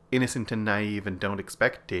innocent and naive and don't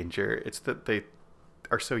expect danger. It's that they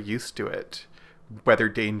are so used to it. Whether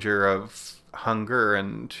danger of hunger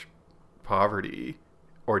and poverty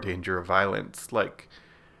or danger of violence. Like,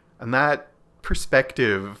 and that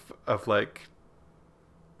perspective of, like,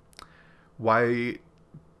 why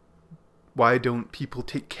don't people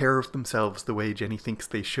take care of themselves the way Jenny thinks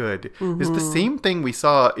they should? Is the same thing we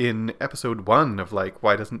saw in episode 1 of, like,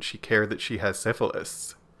 why doesn't she care that she has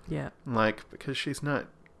syphilis? Yeah. Like, because she's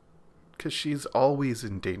always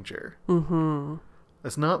in danger.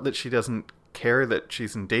 It's not that she doesn't care that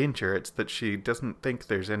she's in danger, it's that she doesn't think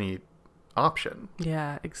there's any option.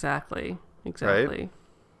 Yeah, exactly. Right?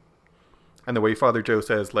 And the way Father Joe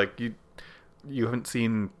says, like, you haven't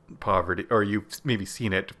seen poverty, or you've maybe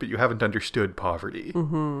seen it, but you haven't understood poverty.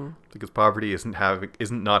 Because poverty isn't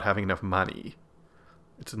not having enough money.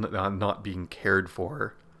 It's not being cared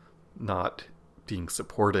for, not being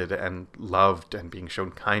supported and loved and being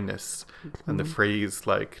shown kindness. And the phrase,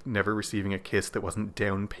 like, never receiving a kiss that wasn't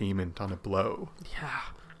down payment on a blow. Yeah.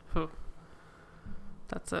 Oh.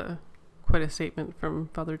 That's quite a statement from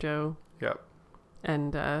Father Joe. Yep.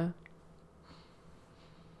 And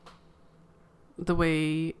the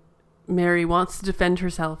way Mary wants to defend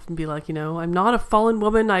herself and be like, you know, I'm not a fallen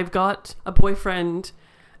woman. I've got a boyfriend.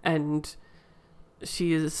 And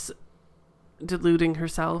she is deluding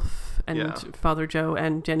herself. And Father Joe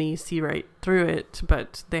and Jenny see right through it.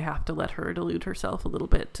 But they have to let her delude herself a little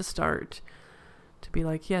bit to start. To be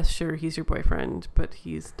like, yes, sure, he's your boyfriend. But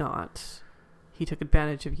he's not. He took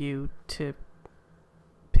advantage of you to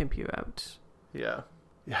pimp you out. Yeah.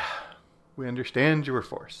 Yeah. We understand you were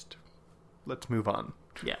forced. Let's move on.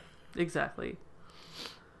 Yeah, exactly.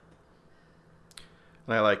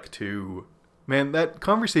 And I like to... Man, that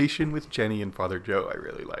conversation with Jenny and Father Joe, I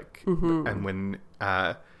really like. And when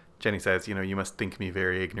Jenny says, you know, you must think me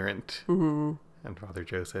very ignorant. And Father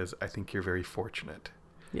Joe says, I think you're very fortunate.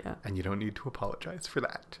 Yeah. And you don't need to apologize for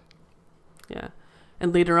that. Yeah.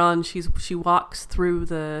 And later on, she walks through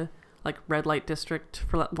the, like, red light district,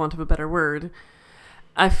 for want of a better word.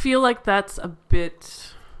 I feel like that's a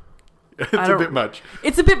bit... It's a bit much.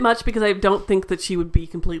 It's a bit much because I don't think that she would be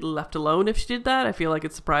completely left alone if she did that. I feel like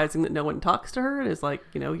it's surprising that no one talks to her and is like,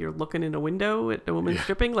 you know, you're looking in a window at a woman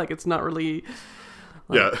stripping. Like, it's not really,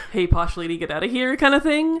 like, hey, posh lady, get out of here kind of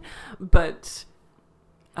thing. But...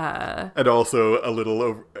 and also a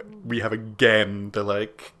little... we have again the,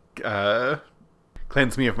 like...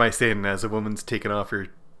 cleanse me of my sin as a woman's taken off her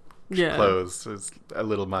clothes is a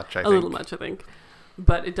little much, I think. A little much, I think.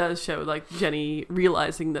 But it does show, like, Jenny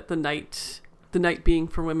realizing that the night being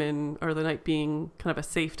for women, or the night being kind of a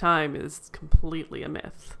safe time, is completely a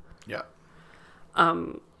myth. Yeah.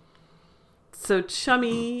 So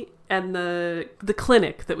Chummy and the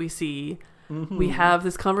clinic that we see, we have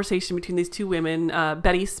this conversation between these two women.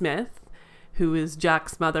 Betty Smith, who is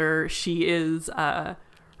Jack's mother, she is...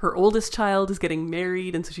 her oldest child is getting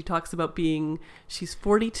married, and so she talks about she's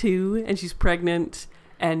 42 and she's pregnant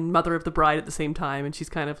and mother of the bride at the same time, and she's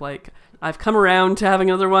kind of like, I've come around to having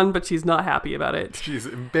another one, but she's not happy about it. She's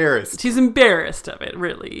embarrassed. She's embarrassed of it,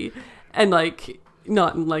 really. And, like,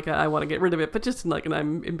 not in like I want to get rid of it, but just in like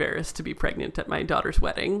I'm embarrassed to be pregnant at my daughter's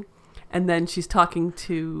wedding. And then she's talking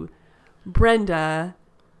to Brenda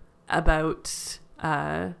about,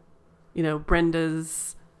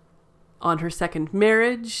 Brenda's on her second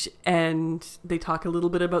marriage, and they talk a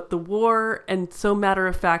little bit about the war, and so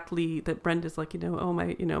matter-of-factly that Brenda's like, how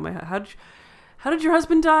did your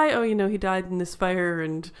husband die? Oh, he died in this fire,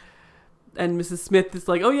 and Mrs. Smith is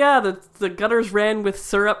like, oh yeah, the gutters ran with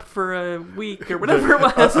syrup for a week, or whatever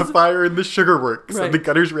it was. A fire in the sugar works, right. And the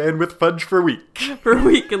gutters ran with fudge for a week. For a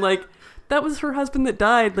week, and like, that was her husband that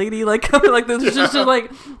died, lady. Like there's just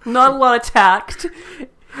like, not a lot of tact.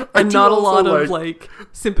 And not a lot of, like,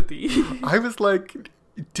 sympathy. I was like,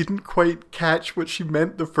 didn't quite catch what she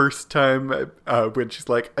meant the first time when she's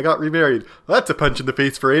like, I got remarried. Well, that's a punch in the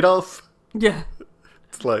face for Adolf. Yeah.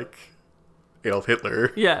 It's like Adolf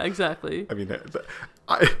Hitler. Yeah, exactly. I mean,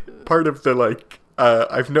 part of the like,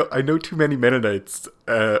 I know too many Mennonites,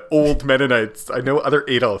 old Mennonites. I know other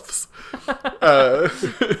Adolfs.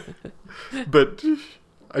 But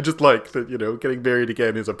I just like that, getting married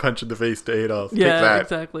again is a punch in the face to Adolf. Yeah, Take that.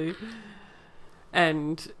 Exactly.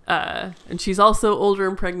 And she's also older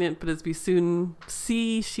and pregnant, but as we soon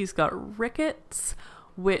see, she's got rickets,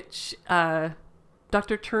 which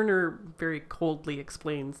Dr. Turner very coldly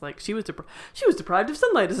explains, like she was deprived of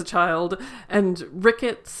sunlight as a child, and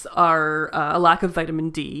rickets are a lack of vitamin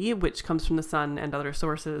D, which comes from the sun and other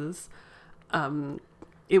sources.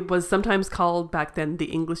 It was sometimes called back then the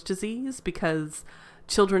English disease because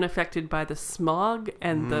children affected by the smog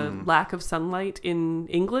and the lack of sunlight in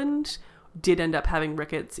England did end up having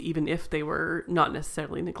rickets, even if they were not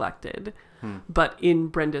necessarily neglected. But in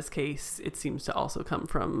Brenda's case, it seems to also come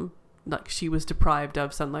from, like, she was deprived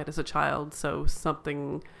of sunlight as a child, so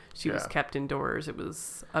she was kept indoors. It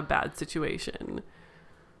was a bad situation.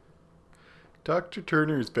 Dr.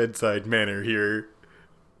 Turner's bedside manner here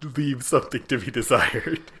leaves something to be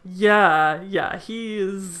desired. Yeah, he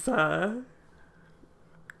is I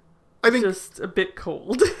think just a bit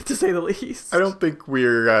cold, to say the least. I don't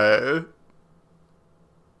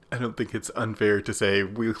think it's unfair to say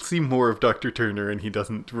we'll see more of Dr. Turner and he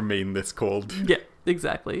doesn't remain this cold. Yeah,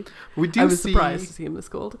 exactly. I was surprised to see him this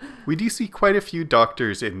cold. We do see quite a few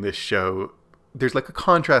doctors in this show. There's like a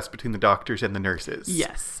contrast between the doctors and the nurses.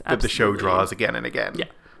 Yes, absolutely. That the show draws again and again. Yeah.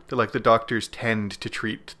 The doctors tend to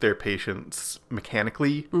treat their patients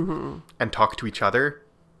mechanically and talk to each other.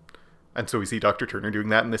 And so we see Dr. Turner doing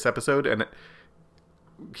that in this episode, and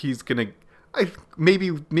he's gonna...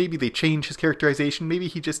 maybe they change his characterization. Maybe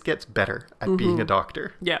he just gets better at being a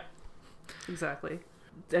doctor. Yeah, exactly.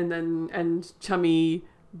 And Chummy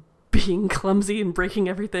being clumsy and breaking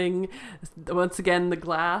everything. Once again, the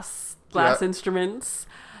glass instruments.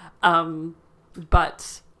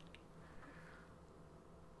 But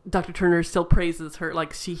Dr. Turner still praises her.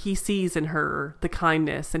 Like he sees in her the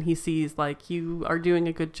kindness, and he sees like, you are doing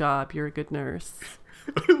a good job. You're a good nurse.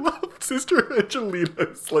 I love Sister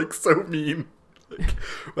Angelina's like so mean. Like,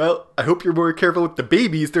 well, I hope you're more careful with the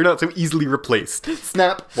babies. They're not so easily replaced.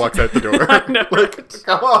 Snap, walks out the door. I know, like,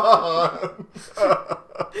 come on.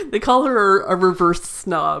 They call her a reverse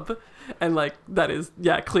snob, and like that is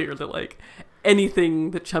clear that like anything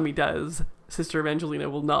that Chummy does, Sister Evangelina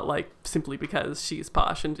will not like simply because she's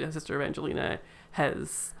posh, and Sister Evangelina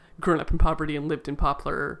has grown up in poverty and lived in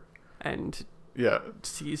Poplar, and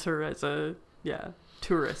sees her as a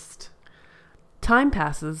tourist. Time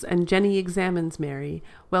passes and Jenny examines Mary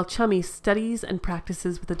while Chummy studies and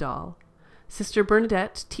practices with a doll. Sister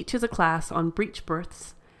Bernadette teaches a class on breech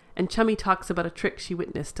births, and Chummy talks about a trick she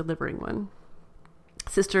witnessed delivering one.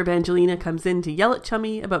 Sister Evangelina comes in to yell at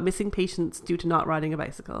Chummy about missing patients due to not riding a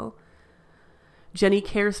bicycle. Jenny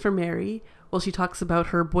cares for Mary while she talks about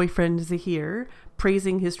her boyfriend Zahir,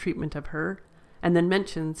 praising his treatment of her, and then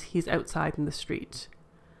mentions he's outside in the street.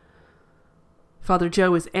 Father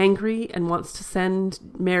Joe is angry and wants to send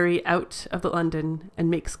Mary out of London and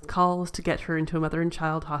makes calls to get her into a mother and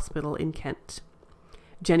child hospital in Kent.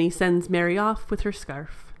 Jenny sends Mary off with her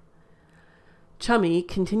scarf. Chummy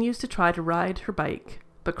continues to try to ride her bike,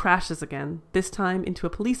 but crashes again, this time into a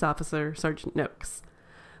police officer, Sergeant Noakes.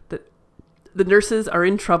 The nurses are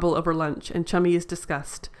in trouble over lunch, and Chummy is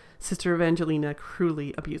disgusted, Sister Evangelina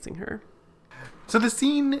cruelly abusing her. So the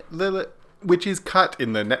scene... which is cut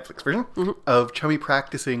in the Netflix version of Chummy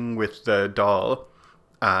practicing with the doll.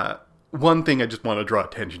 One thing I just want to draw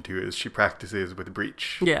attention to is she practices with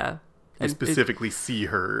breech. Yeah. I specifically see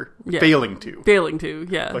her failing to. Failing to,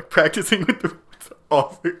 yeah. Like practicing with the... It's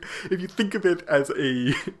awful. If you think of it as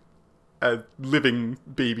a living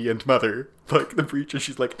baby and mother, like the breech, and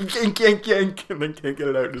she's like, yank, yank, yank, and then can't get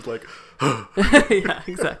it out, and is like, yeah,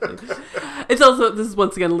 exactly. It's also, this is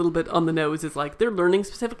once again a little bit on the nose, is like, they're learning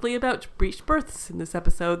specifically about breech births in this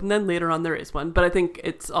episode, and then later on there is one, but I think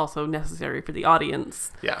it's also necessary for the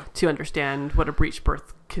audience to understand what a breech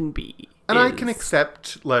birth can be. And I can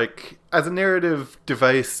accept, like, as a narrative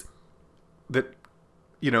device, that,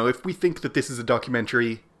 if we think that this is a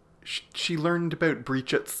documentary, she learned about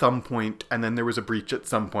breech at some point, and then there was a breech at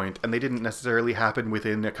some point, and they didn't necessarily happen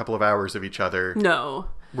within a couple of hours of each other. No.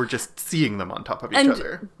 We're just seeing them on top of each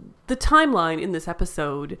other. The timeline in this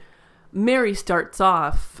episode, Mary starts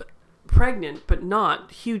off pregnant, but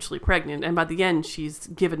not hugely pregnant, and by the end she's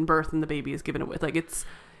given birth and the baby is given away. Like it's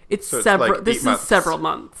so several. like this is several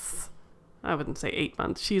months. I wouldn't say 8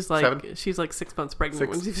 months. She's 7? she's like 6 months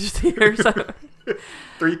pregnant 6. when she's here. So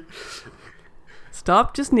 3.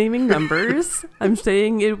 stop just naming numbers. I'm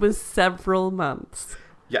saying it was several months.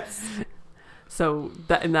 Yes. So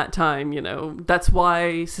that in that time, that's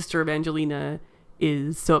why Sister Evangelina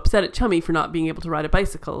is so upset at Chummy for not being able to ride a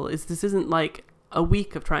bicycle. This isn't like a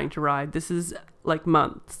week of trying to ride. This is like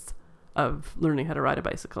months of learning how to ride a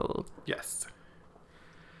bicycle. Yes.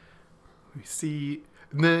 We see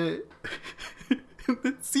the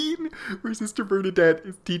scene where Sister Bernadette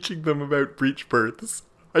is teaching them about breech births.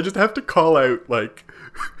 I just have to call out,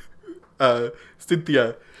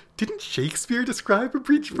 Cynthia, didn't Shakespeare describe a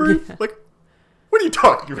breech birth? Yeah. Like, what are you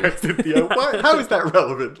talking about, Cynthia? How is that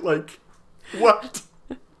relevant? Like, what?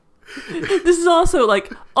 This is also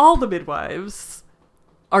all the midwives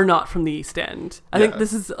are not from the East End. I think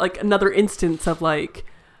this is another instance of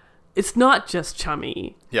it's not just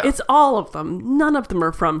Chummy. Yeah. It's all of them. None of them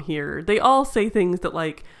are from here. They all say things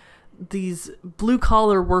that these blue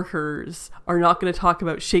collar workers are not going to talk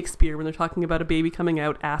about Shakespeare when they're talking about a baby coming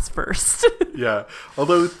out ass first. Yeah.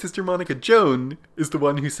 Although Sister Monica Joan is the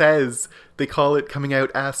one who says they call it coming out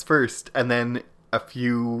ass first, and then a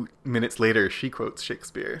few minutes later she quotes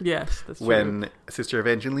Shakespeare. Yes, that's true. When Sister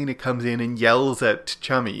Evangelina comes in and yells at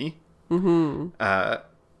Chummy,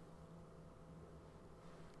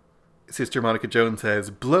 Sister Monica Joan says,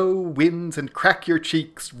 "Blow winds and crack your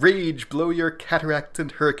cheeks, rage, blow your cataracts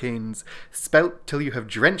and hurricanes, spout till you have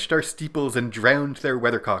drenched our steeples and drowned their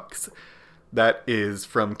weathercocks." That is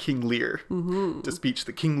from King Lear. The speech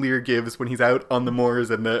that King Lear gives when he's out on the moors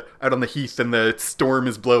and out on the heath and the storm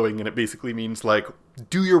is blowing, and it basically means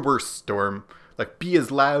do your worst, storm. Be as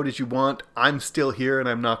loud as you want. I'm still here and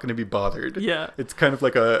I'm not going to be bothered. Yeah. It's kind of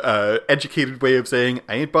like a educated way of saying,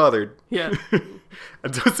 I ain't bothered. Yeah.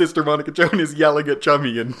 And so Sister Monica Joan is yelling at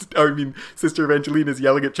Chummy, Sister Evangelina is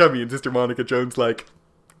yelling at Chummy, and Sister Monica Joan's like,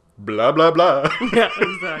 blah, blah, blah. Yeah,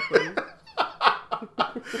 exactly.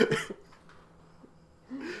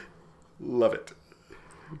 Love it.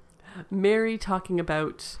 Mary talking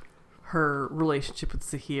about her relationship with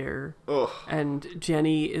Zahir. Oh. And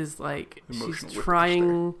Jenny is Emotional she's whiplash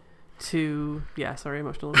trying to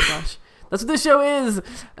emotional whiplash. That's what this show is.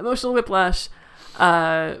 Emotional whiplash.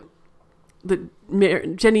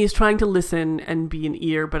 Jenny is trying to listen and be an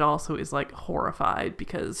ear, but also is horrified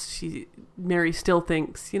because Mary still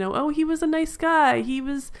thinks, oh, he was a nice guy. He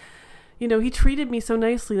was, he treated me so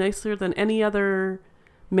nicely, nicer than any other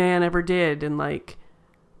man ever did. And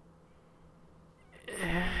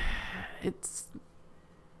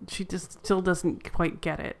she just still doesn't quite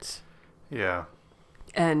get it. Yeah.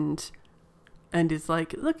 And is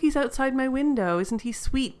look, he's outside my window. Isn't he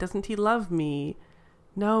sweet? Doesn't he love me?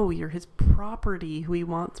 No, you're his property who he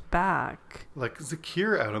wants back.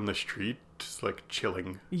 Zakir out on the street, just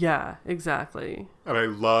chilling. Yeah, exactly. And I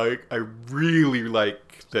really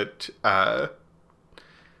like that,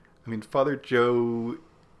 Father Joe,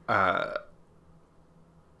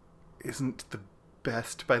 isn't the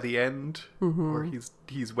best by the end, or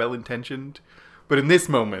he's well-intentioned. But in this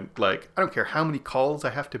moment, I don't care how many calls I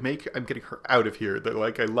have to make, I'm getting her out of here. That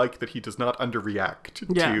I like that he does not underreact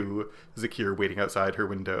to Zakir waiting outside her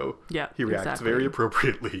window. Yeah, he reacts very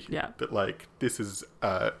appropriately. Yeah, that this is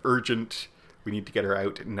urgent. We need to get her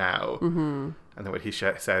out now. And then what he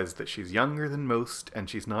says, that she's younger than most, and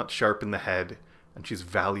she's not sharp in the head, and she's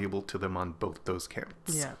valuable to them on both those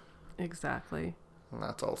counts. Yeah, exactly. And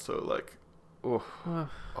that's also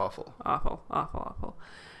awful. Awful.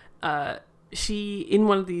 She, in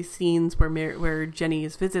one of these scenes where Jenny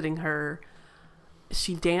is visiting her,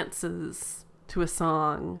 she dances to a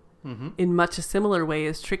song in much a similar way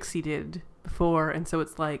as Trixie did before. And so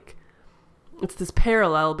it's it's this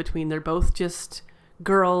parallel between they're both just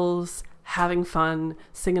girls having fun,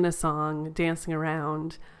 singing a song, dancing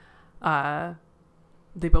around.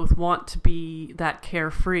 They both want to be that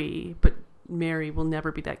carefree, but Mary will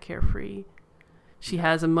never be that carefree. She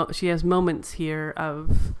has moments here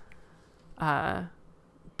of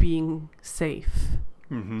being safe.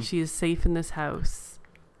 She is safe in this house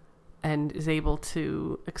and is able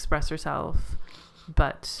to express herself,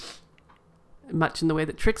 but much in the way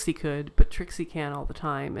that Trixie could, but Trixie can all the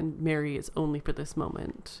time, and Mary is only for this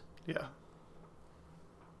moment. Yeah.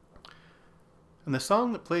 And the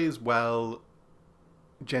song that plays while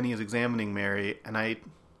Jenny is examining Mary, and I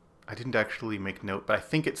didn't actually make note, but I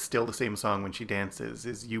think it's still the same song when she dances,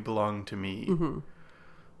 is You Belong to Me.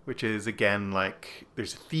 Which is, again,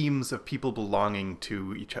 there's themes of people belonging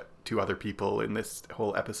to other people in this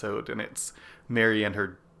whole episode, and it's Mary and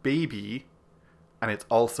her baby, and it's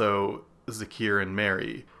also Zakir and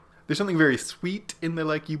Mary. there's something very sweet in the,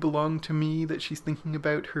 like, you belong to me that she's thinking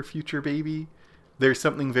about her future baby. There's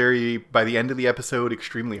something very, by the end of the episode,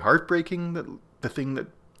 extremely heartbreaking that the thing that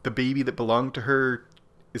the baby that belonged to her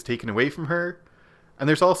is taken away from her. And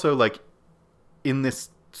there's also, like, in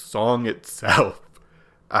this song itself,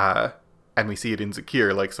 and we see it in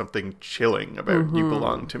Zakir, like, something chilling about you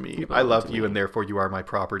belong to me. I love you and therefore you are my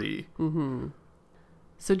property.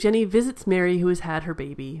 So Jenny visits Mary, who has had her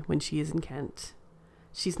baby, when she is in Kent.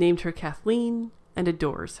 She's named her Kathleen and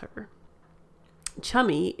adores her.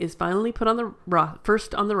 Chummy is finally put on the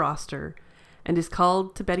first on the roster and is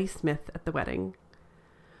called to Betty Smith at the wedding.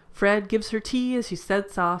 Fred gives her tea as she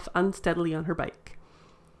sets off unsteadily on her bike.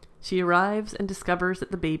 She arrives and discovers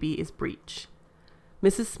that the baby is breech.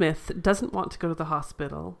 Mrs. Smith doesn't want to go to the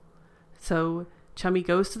hospital, so Chummy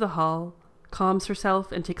goes to the hall, calms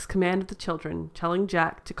herself, and takes command of the children, telling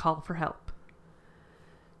Jack to call for help.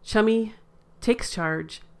 Chummy takes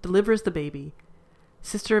charge, delivers the baby.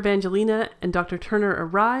 Sister Evangelina and Dr. Turner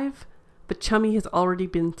arrive, but Chummy has already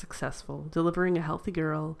been successful, delivering a healthy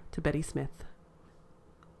girl to Betty Smith.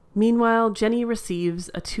 Meanwhile, Jenny receives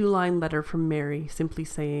a 2-line letter from Mary, simply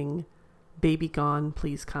saying, "Baby gone,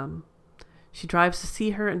 please come." She drives to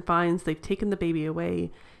see her and finds they've taken the baby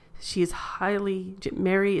away.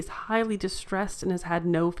 Mary is highly distressed and has had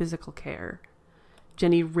no physical care.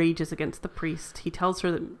 Jenny rages against the priest. He tells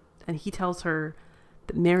her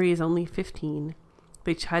that Mary is only 15.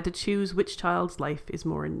 They had to choose which child's life is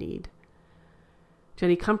more in need.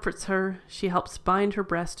 Jenny comforts her. She helps bind her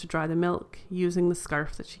breast to dry the milk, using the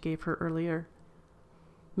scarf that she gave her earlier.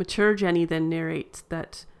 Mature Jenny then narrates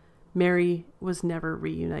that Mary was never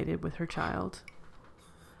reunited with her child.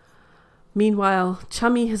 Meanwhile,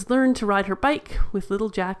 Chummy has learned to ride her bike with little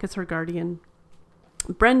Jack as her guardian.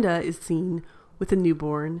 Brenda is seen with a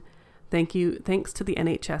newborn, thanks to the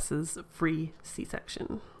NHS's free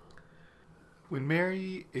C-section. When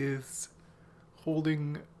Mary is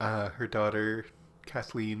holding her daughter,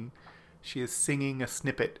 Kathleen, she is singing a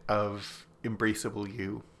snippet of Embraceable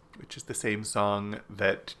You, which is the same song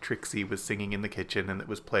that Trixie was singing in the kitchen and that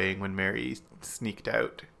was playing when Mary sneaked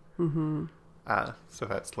out. So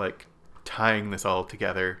that's like tying this all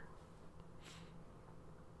together.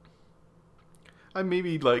 I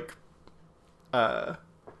maybe like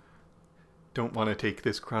don't want to take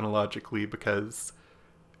this chronologically because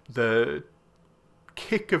the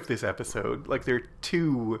kick of this episode, like there are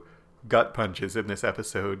 2 gut punches in this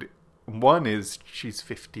episode. One is she's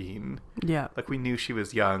 15. Yeah. Like we knew she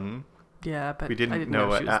was young. Yeah, but we didn't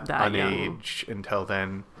know she was that age until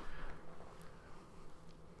then.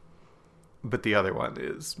 But the other one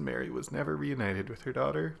is Mary was never reunited with her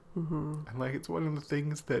daughter. And like it's one of the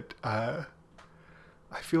things that I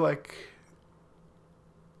feel like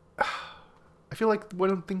one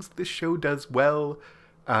of the things this show does well,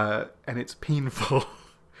 and it's painful,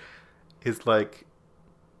 is like,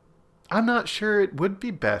 I'm not sure it would be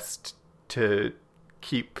best to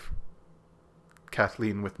keep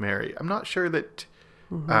Kathleen with Mary. I'm not sure that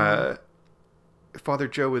Father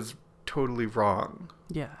Joe is totally wrong.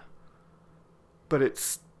 Yeah. But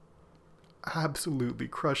it's absolutely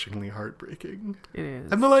crushingly heartbreaking. It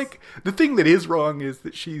is. And the thing that is wrong is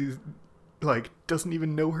that she like doesn't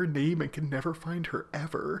even know her name and can never find her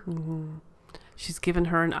ever. She's given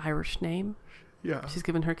her an Irish name. Yeah. She's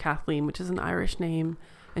given her Kathleen, which is an Irish name,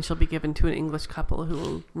 and she'll be given to an English couple who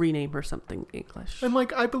will rename her something English. And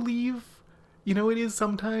like I believe, it is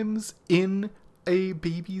sometimes in a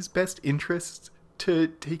baby's best interest to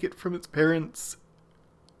take it from its parents.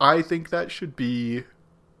 I think that should be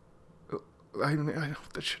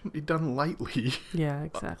that shouldn't be done lightly. Yeah,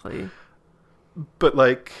 exactly. But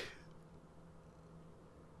like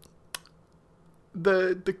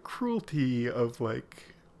the cruelty of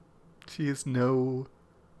like she has no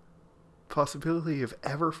possibility of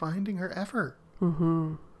ever finding her ever.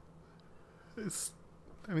 That's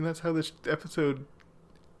how this episode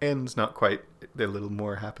ends. Not quite. A little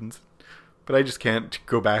more happens. But I just can't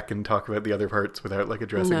go back and talk about the other parts without like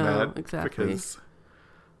addressing that. Exactly. Because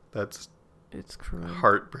it's cruel.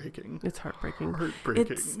 Heartbreaking. It's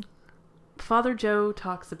heartbreaking. Father Joe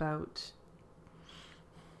talks about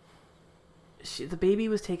the baby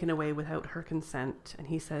was taken away without her consent, and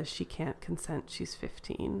he says she can't consent. She's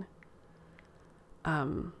 15.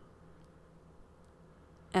 And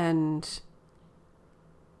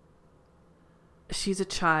she's a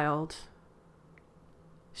child.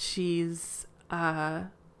 She's and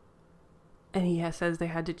he says they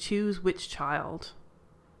had to choose which child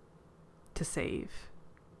to save,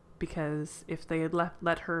 because if they had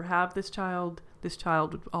let her have this child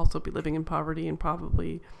would also be living in poverty, and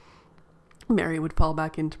probably Mary would fall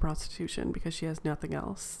back into prostitution because she has nothing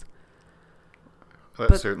else.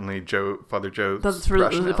 That's certainly Father Joe's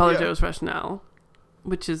rationale. Father Joe's rationale,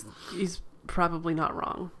 which is, he's probably not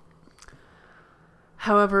wrong.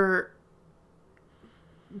 However,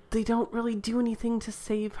 they don't really do anything to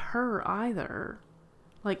save her either.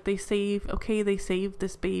 Like, they save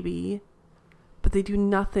this baby, but they do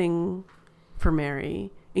nothing for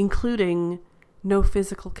Mary, including no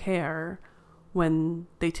physical care when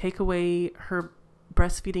they take away her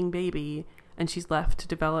breastfeeding baby and she's left to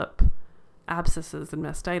develop abscesses and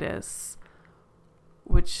mastitis,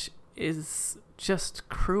 which is just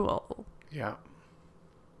cruel. Yeah.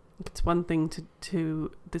 It's one thing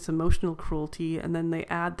to this emotional cruelty, and then they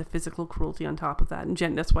add the physical cruelty on top of that. And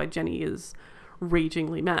that's why Jenny is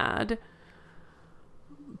ragingly mad.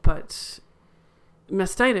 But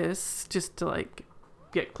mastitis, just to like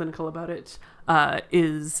get clinical about it,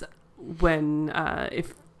 is when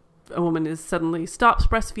if a woman is suddenly stops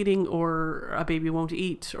breastfeeding or a baby won't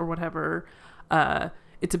eat or whatever,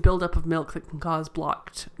 it's a buildup of milk that can cause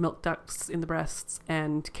blocked milk ducts in the breasts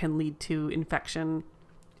and can lead to infection.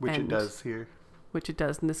 Which it does here. Which it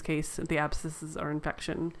does in this case. The abscesses are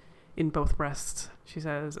infection in both breasts, she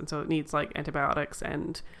says. And so it needs like antibiotics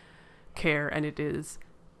and care, and it is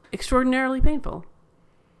extraordinarily painful.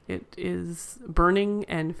 It is burning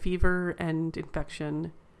and fever and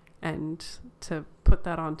infection, and to put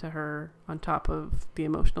that onto her on top of the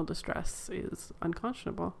emotional distress is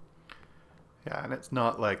unconscionable. Yeah, and it's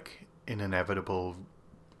not like an inevitable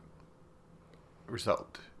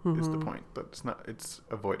result is the point, but it's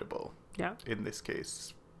avoidable. Yeah. In this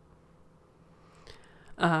case.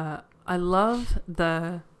 I love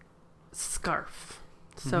the scarf.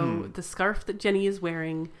 So the scarf that Jenny is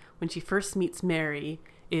wearing when she first meets Mary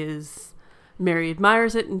is, Mary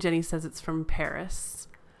admires it and Jenny says it's from Paris.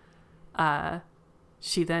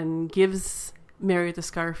 She then gives Mary the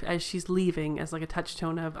scarf as she's leaving as like a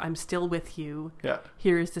touchstone of, I'm still with you. Yeah.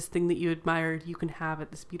 Here is this thing that you admired. You can have it,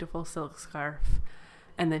 this beautiful silk scarf.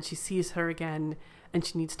 And then she sees her again and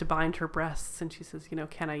she needs to bind her breasts. And she says,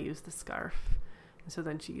 can I use the scarf? And so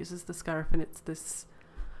then she uses the scarf, and it's this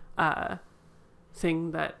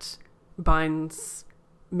thing that binds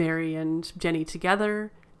Mary and Jenny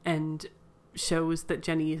together and shows that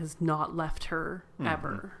Jenny has not left her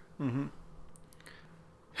ever. Mm-hmm.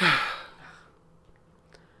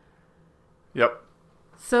 Yep.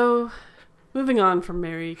 So, moving on from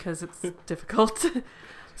Mary, because it's difficult.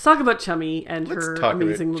 Let's talk about Chummy and her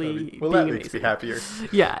amazingly well, being that makes amazing. me happier.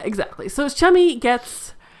 Yeah, exactly. So as Chummy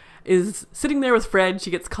is sitting there with Fred,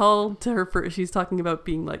 she gets called to her she's talking about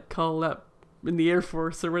being like called up in the Air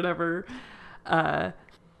Force or whatever.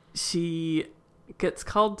 She gets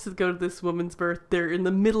called to go to this woman's birth. They're in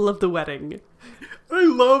the middle of the wedding. I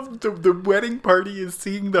love the wedding party is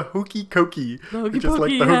seeing the hokey cokey. Just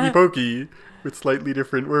like the hokey pokey with slightly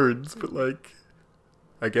different words, but like,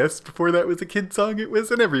 I guess before that was a kid song, it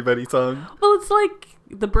was an everybody song. Well, it's like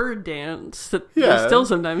the bird dance that they still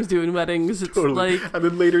sometimes do in weddings. It's totally. Like, and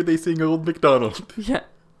then later they sing Old MacDonald. Yeah.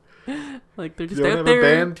 Like they're just you don't out have there. A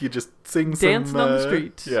band, you just sing dancing on the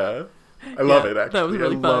street. Yeah. I love it, actually. That was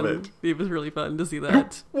really I fun. love it. It was really fun to see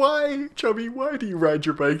that. Why, Chubby, why do you ride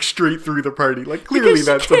your bike straight through the party? Like, clearly because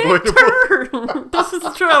that's she can't avoidable. Turn. This is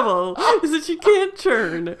the trouble, is that she can't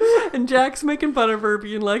turn. And Jack's making fun of her,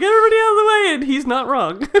 being like, everybody out of the way, and he's not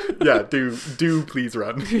wrong. Yeah, do please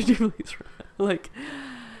run. Do please run. Like,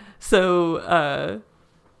 so,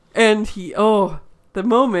 and the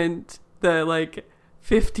moment, the, like,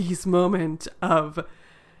 50s moment of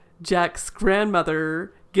Jack's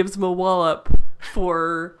grandmother gives him a wallop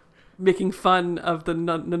for making fun of the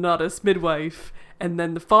Nonatus midwife, and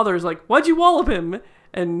then the father's like, why'd you wallop him?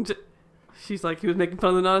 And she's like, he was making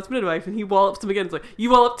fun of the Nonatus midwife, and he wallops him again. It's like,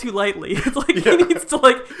 you wallop too lightly. It's like, he needs to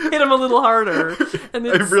like hit him a little harder. And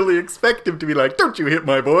I really expect him to be like, don't you hit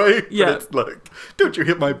my boy. Yeah. But it's like, don't you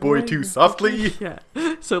hit my boy too softly. Yeah.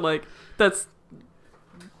 So like, that's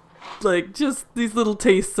like just these little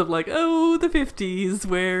tastes of like, oh, the 50s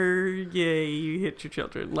where you hit your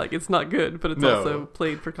children. Like, it's not good, but it's also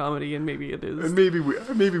played for comedy, and maybe it is. And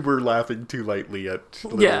maybe we're laughing too lightly at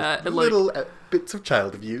little bits of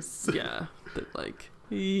child abuse. Yeah, that like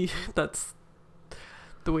that's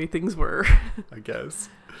the way things were. I guess.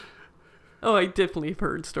 Oh, I definitely have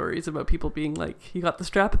heard stories about people being like, you got the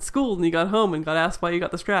strap at school and you got home and got asked why you got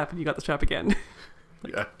the strap, and you got the strap again.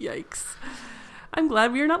 Like, yeah. Yikes. I'm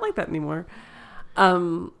glad we are not like that anymore.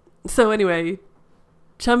 So anyway,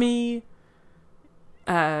 Chummy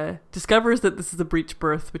discovers that this is a breech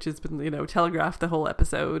birth, which has been, telegraphed the whole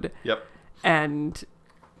episode. Yep. And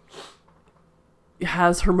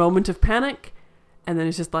has her moment of panic, and then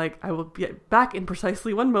it's just like, I will be back in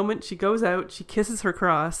precisely one moment. She goes out, she kisses her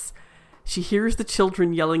cross, She hears the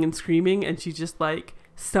children yelling and screaming, and she just like,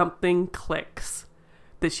 something clicks.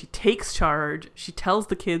 That she takes charge. She tells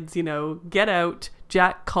the kids, get out.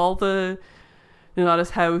 Jack, call the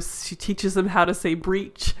Nonnatus house. She teaches him how to say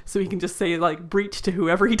breach, so he can just say like breach to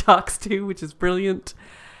whoever he talks to, which is brilliant.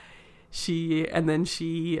 And then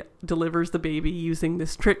she delivers the baby using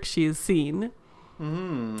this trick she has seen.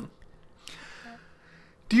 Mm.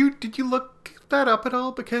 Did you look that up at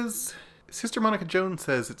all? Because Sister Monica Jones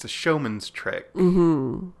says it's a showman's trick.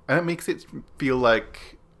 Mm-hmm. And it makes it feel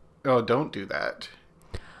like, oh, don't do that.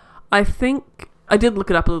 I think I did look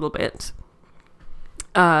it up a little bit.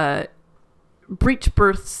 Breech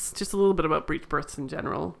births, just a little bit about breech births in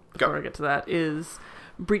general, before I get to that, is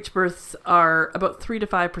breech births are about 3 to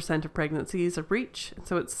 5% of pregnancies are breech.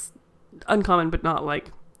 So it's uncommon, but not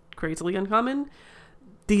like crazily uncommon.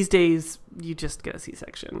 These days, you just get a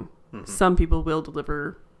C-section. Mm-hmm. Some people will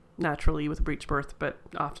deliver naturally with a breech birth, but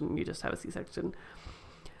often you just have a C-section.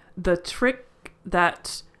 The trick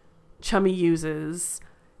that Chummy uses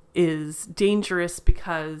is dangerous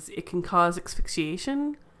because it can cause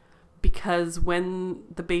asphyxiation, because when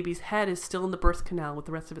the baby's head is still in the birth canal with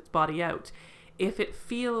the rest of its body out, if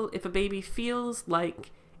a baby feels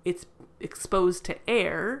like it's exposed to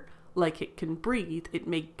air, like it can breathe, it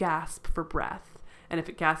may gasp for breath. And if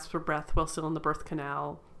it gasps for breath while still in the birth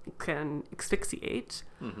canal, it can asphyxiate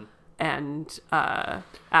and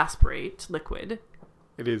aspirate liquid.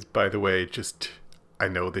 It is, by the way, I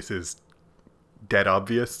know this is dead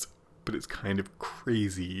obvious, but it's kind of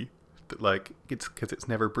crazy that like it's because it's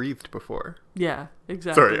never breathed before. Yeah,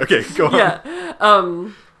 exactly. Sorry, okay, go on.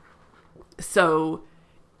 Yeah. So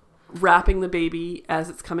wrapping the baby as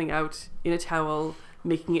it's coming out in a towel,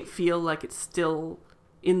 making it feel like it's still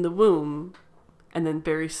in the womb, and then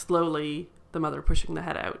very slowly the mother pushing the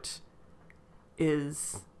head out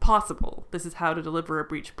is possible. This is how to deliver a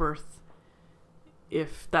breech birth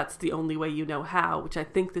if that's the only way you know how, which I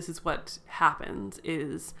think this is what happens,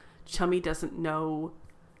 is Chummy doesn't know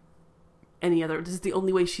any other. This is the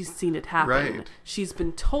only way she's seen it happen. Right. She's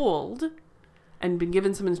been told and been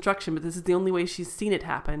given some instruction, but this is the only way she's seen it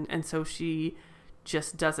happen, and so she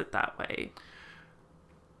just does it that way.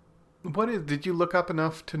 Did you look up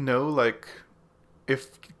enough to know, like,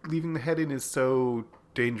 if leaving the head in is so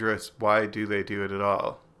dangerous, why do they do it at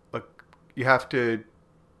all? Like, you have to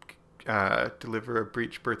deliver a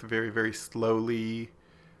breech birth very, very slowly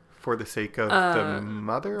for the sake of the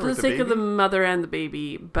mother or the baby? For the sake of the mother and the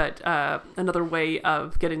baby, but another way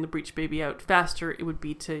of getting the breech baby out faster, it would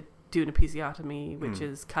be to do an episiotomy, which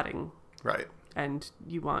is cutting. Right. And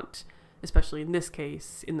you want, especially in this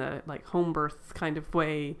case, in the like home birth kind of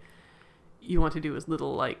way, you want to do as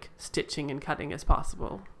little like stitching and cutting as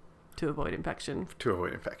possible to avoid infection.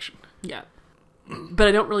 Yeah. But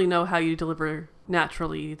I don't really know how you deliver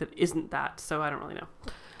naturally that isn't that, so I don't really know.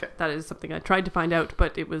 Okay. That is something I tried to find out,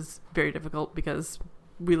 but it was very difficult because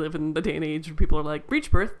we live in the day and age where people are like, breech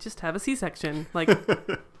birth, just have a C-section. Like,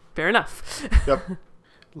 fair enough. Yep.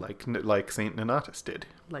 Like Saint Nonnatus did.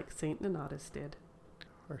 Like Saint Nonnatus did.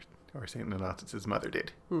 Or Saint Nonnatus' mother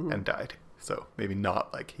did and died. So maybe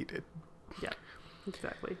not like he did. Yeah,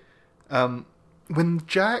 exactly. When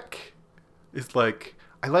Jack is like,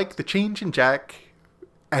 I like the change in Jack,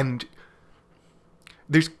 and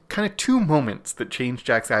there's kind of two moments that change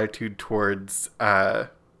Jack's attitude towards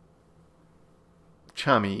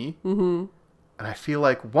Chummy. Mm-hmm. And I feel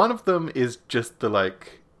like one of them is just the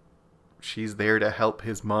like, she's there to help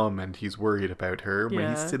his mom and he's worried about her.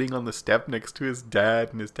 When he's sitting on the step next to his dad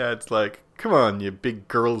and his dad's like, come on, you big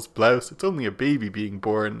girl's blouse. It's only a baby being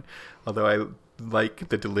born. Although I like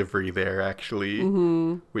the delivery there, actually.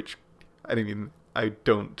 Mm-hmm. Which, I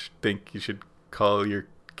don't think you should call your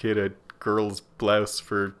kid a girl's blouse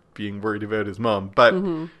for being worried about his mom. But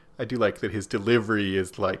I do like that his delivery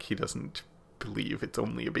is like he doesn't believe it's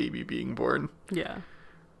only a baby being born. Yeah.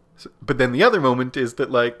 So, but then the other moment is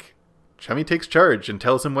that, like, Chummy takes charge and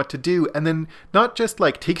tells him what to do. And then not just,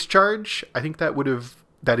 like, takes charge. I think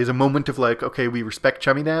that is a moment of, like, okay, we respect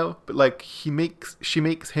Chummy now. But, like,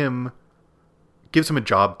 gives him a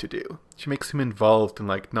job to do. She makes him involved in,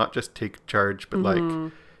 like, not just take charge, but,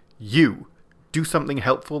 like, you do something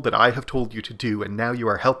helpful that I have told you to do. And now you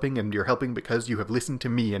are helping, and you're helping because you have listened to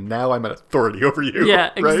me. And now I'm an authority over you.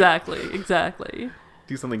 Yeah, right? Exactly.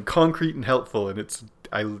 Do something concrete and helpful. And it's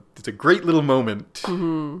a great little moment.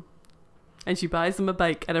 Mm-hmm. And she buys him a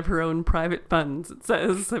bike out of her own private funds, it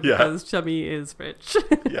says, because Chummy is rich.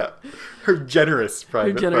 Yeah. Her generous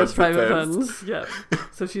private funds. Yeah.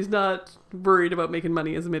 So she's not worried about making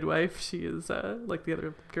money as a midwife. She is like the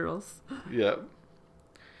other girls. Yeah.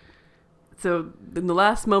 So in the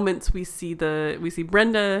last moments we see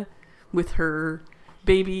Brenda with her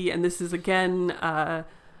baby. And this is again,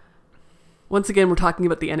 once again, we're talking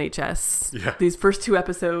about the NHS. Yeah. These first 2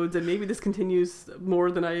 episodes, and maybe this continues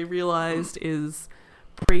more than I realized, is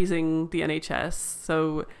praising the NHS.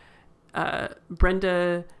 So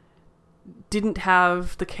Brenda didn't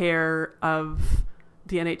have the care of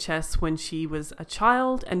the NHS when she was a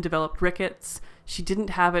child and developed rickets. She didn't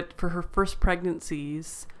have it for her first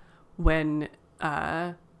pregnancies when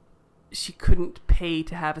she couldn't pay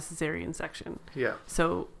to have a cesarean section. Yeah.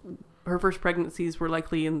 So her first pregnancies were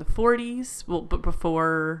likely in the 40s, but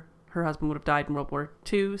before her husband would have died in World War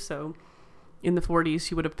II. So in the 40s,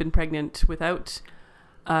 she would have been pregnant without...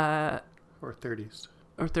 or 30s.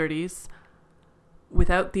 Or 30s,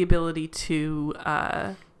 without the ability to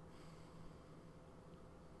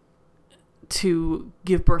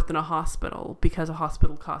give birth in a hospital, because a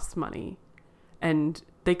hospital costs money. And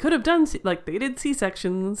they could have done, like, they did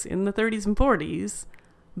C-sections in the 30s and 40s,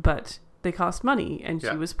 but they cost money, and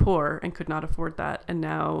she was poor and could not afford that. And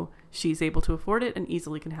now she's able to afford it and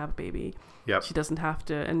easily can have a baby. Yep. She doesn't have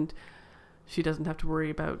to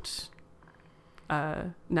worry about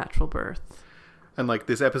natural birth. And, like,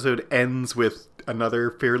 this episode ends with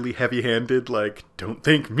another fairly heavy-handed, like, don't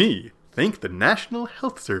thank me, thank the National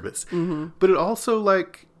Health Service. Mm-hmm. But it also,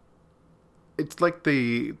 like, it's like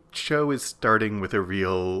the show is starting with a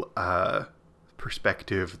real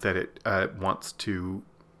perspective that it wants to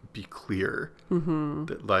be clear. Mm-hmm.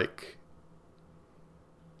 That, like,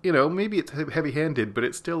 you know, maybe it's heavy-handed, but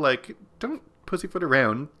it's still like, don't pussyfoot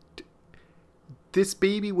around. This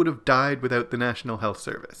baby would have died without the National Health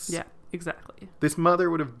Service. Yeah, exactly. This mother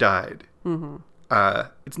would have died. Mm-hmm.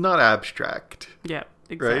 It's not abstract. Yeah,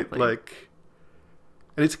 exactly. Right? Like,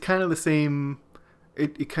 and it's kind of the same.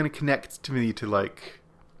 It kind of connects to me to, like,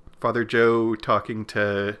 Father Joe talking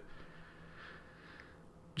to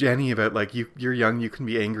Jenny about, like, you're young, you can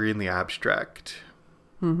be angry in the abstract.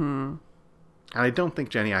 Mm-hmm. And I don't think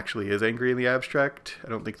Jenny actually is angry in the abstract. I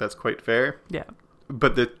don't think that's quite fair. Yeah.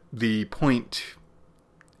 But the point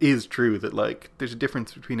is true that, like, there's a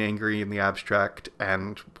difference between angry in the abstract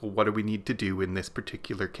and, well, what do we need to do in this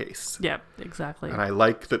particular case? Yeah, exactly. And I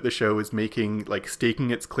like that the show is making, like, staking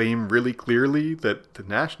its claim really clearly that the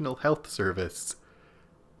National Health Service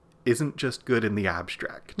isn't just good in the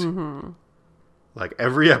abstract. Mm-hmm. Like,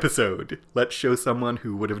 every episode, let's show someone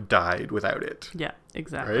who would have died without it. Yeah,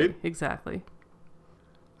 exactly. Right? Exactly.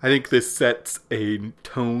 I think this sets a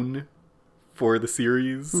tone for the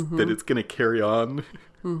series that it's going to carry on.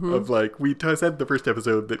 Mm-hmm. Of, like, I said in the first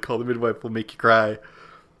episode that Call the Midwife will make you cry.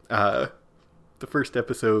 The first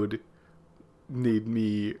episode made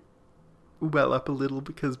me well up a little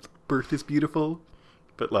because birth is beautiful.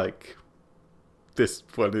 But, like, this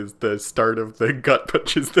one is the start of the gut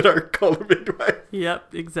punches that are Call the Midwife.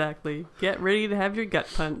 Yep, exactly. Get ready to have your gut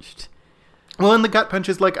punched. Well, and the gut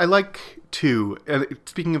punches, like, I like, too,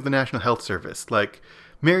 speaking of the National Health Service, like,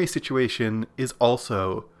 Mary's situation is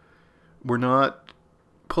also, we're not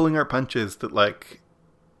pulling our punches that, like,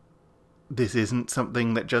 this isn't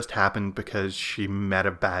something that just happened because she met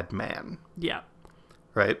a bad man. Yeah.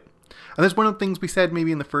 Right? And that's one of the things we said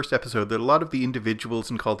maybe in the first episode, that a lot of the individuals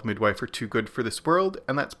in Call the Midwife are too good for this world,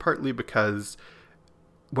 and that's partly because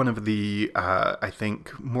one of the, I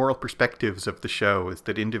think, moral perspectives of the show is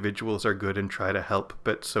that individuals are good and try to help,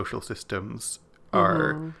 but social systems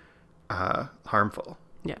are harmful.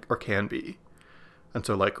 Yeah. Or can be. And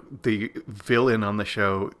so, like, the villain on the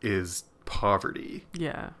show is poverty.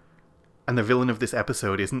 Yeah. And the villain of this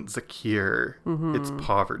episode isn't Zakir. Mm-hmm. It's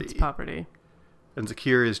poverty. It's poverty. And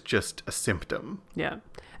Zakir is just a symptom. Yeah.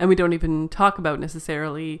 And we don't even talk about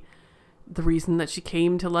necessarily the reason that she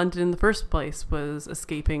came to London in the first place was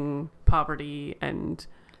escaping poverty and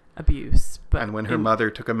abuse. But and when her mother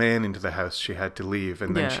took a man into the house, she had to leave.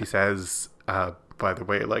 And then she says, by the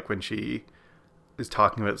way, like, when she is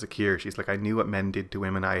talking about Zakir, she's like, I knew what men did to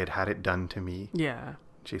women. I had had it done to me. Yeah.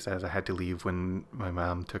 She says, I had to leave when my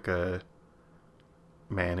mom took a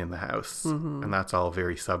man in the house. Mm-hmm. And that's all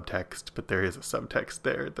very subtext, but there is a subtext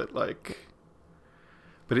there that, like,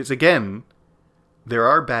 but it's, again, there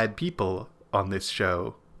are bad people on this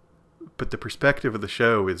show, but the perspective of the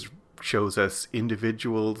show shows us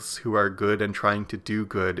individuals who are good and trying to do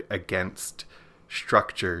good against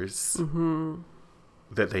structures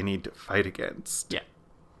that they need to fight against. Yeah.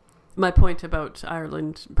 My point about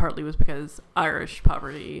Ireland partly was because Irish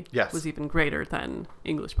poverty was even greater than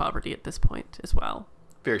English poverty at this point as well.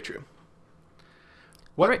 Very true.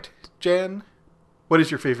 What, Jan? What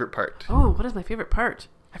is your favorite part? Oh, what is my favorite part?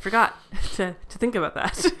 I forgot to think about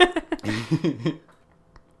that.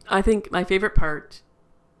 I think my favorite part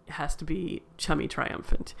it has to be chummy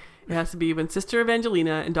triumphant. It has to be when Sister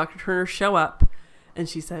Evangelina and Dr. Turner show up and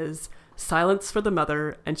she says, "Silence for the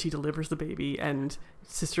mother," and she delivers the baby, and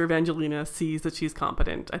Sister Evangelina sees that she's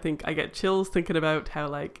competent. I think I get chills thinking about how,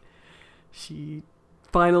 like, she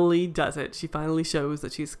finally does it. She finally shows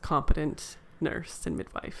that she's a competent nurse and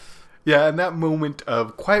midwife. Yeah, and that moment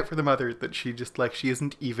of quiet for the mother, that she just, like, she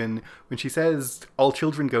isn't even, when she says all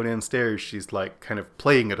children go downstairs, she's, like, kind of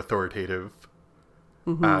playing it authoritative.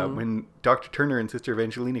 When Dr. Turner and Sister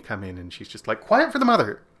Evangelina come in and she's just like, quiet for the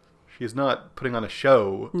mother. She's not putting on a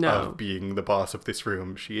show of being the boss of this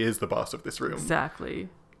room. She is the boss of this room. Exactly.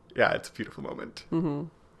 Yeah, it's a beautiful moment. I'm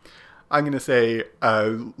going to say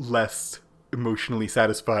less emotionally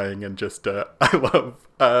satisfying and just, I love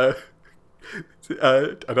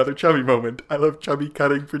another Chummy moment. I love Chummy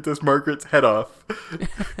cutting Princess Margaret's head off.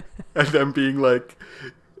 And them being like,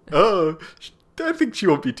 oh, I think she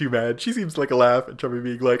won't be too mad. She seems like a laugh. And Chummy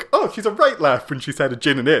being like, oh, she's a right laugh when she's had a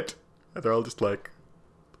gin and it. And they're all just like,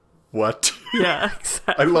 what? Yeah,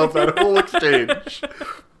 exactly. I love that whole exchange.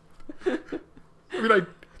 I mean,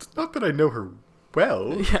 it's not that I know her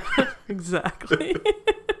well. Yeah, exactly.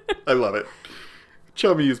 I love it.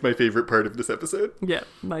 Chummy is my favorite part of this episode. Yeah,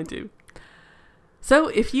 mine too. So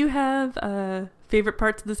if you have favorite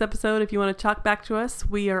parts of this episode, if you want to talk back to us,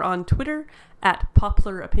 we are on Twitter at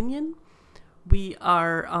Poplar Opinion. We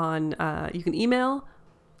are on, you can email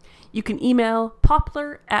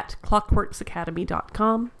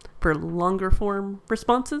poplar@clockworksacademy.com for longer form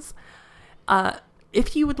responses.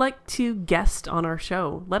 If you would like to guest on our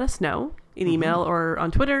show, let us know in email or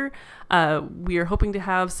on Twitter. We are hoping to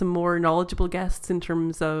have some more knowledgeable guests in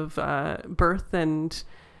terms of birth and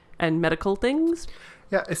medical things.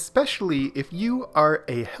 Yeah, especially if you are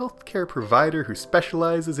a healthcare provider who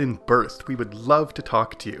specializes in birth. We would love to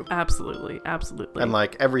talk to you. Absolutely, absolutely. And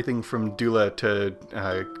like everything from doula to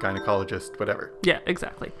gynecologist, whatever. Yeah,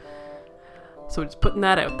 exactly. So just putting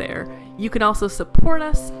that out there. You can also support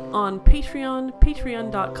us on Patreon,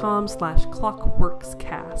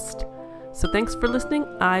 patreon.com/clockworkscast. So thanks for listening.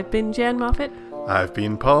 I've been Jan Moffat. I've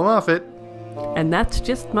been Paul Moffat. And that's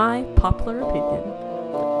just my popular opinion.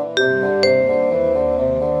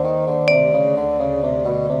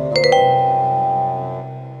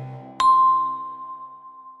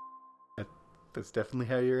 That's definitely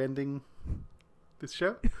how you're ending this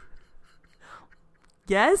show?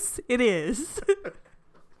 Yes, it is.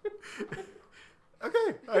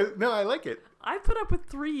 Okay. I like it. I put up with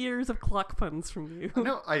 3 years of clock puns from you.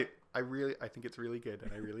 No, I think it's really good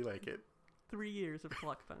and I really like it. 3 years of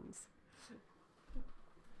clock puns.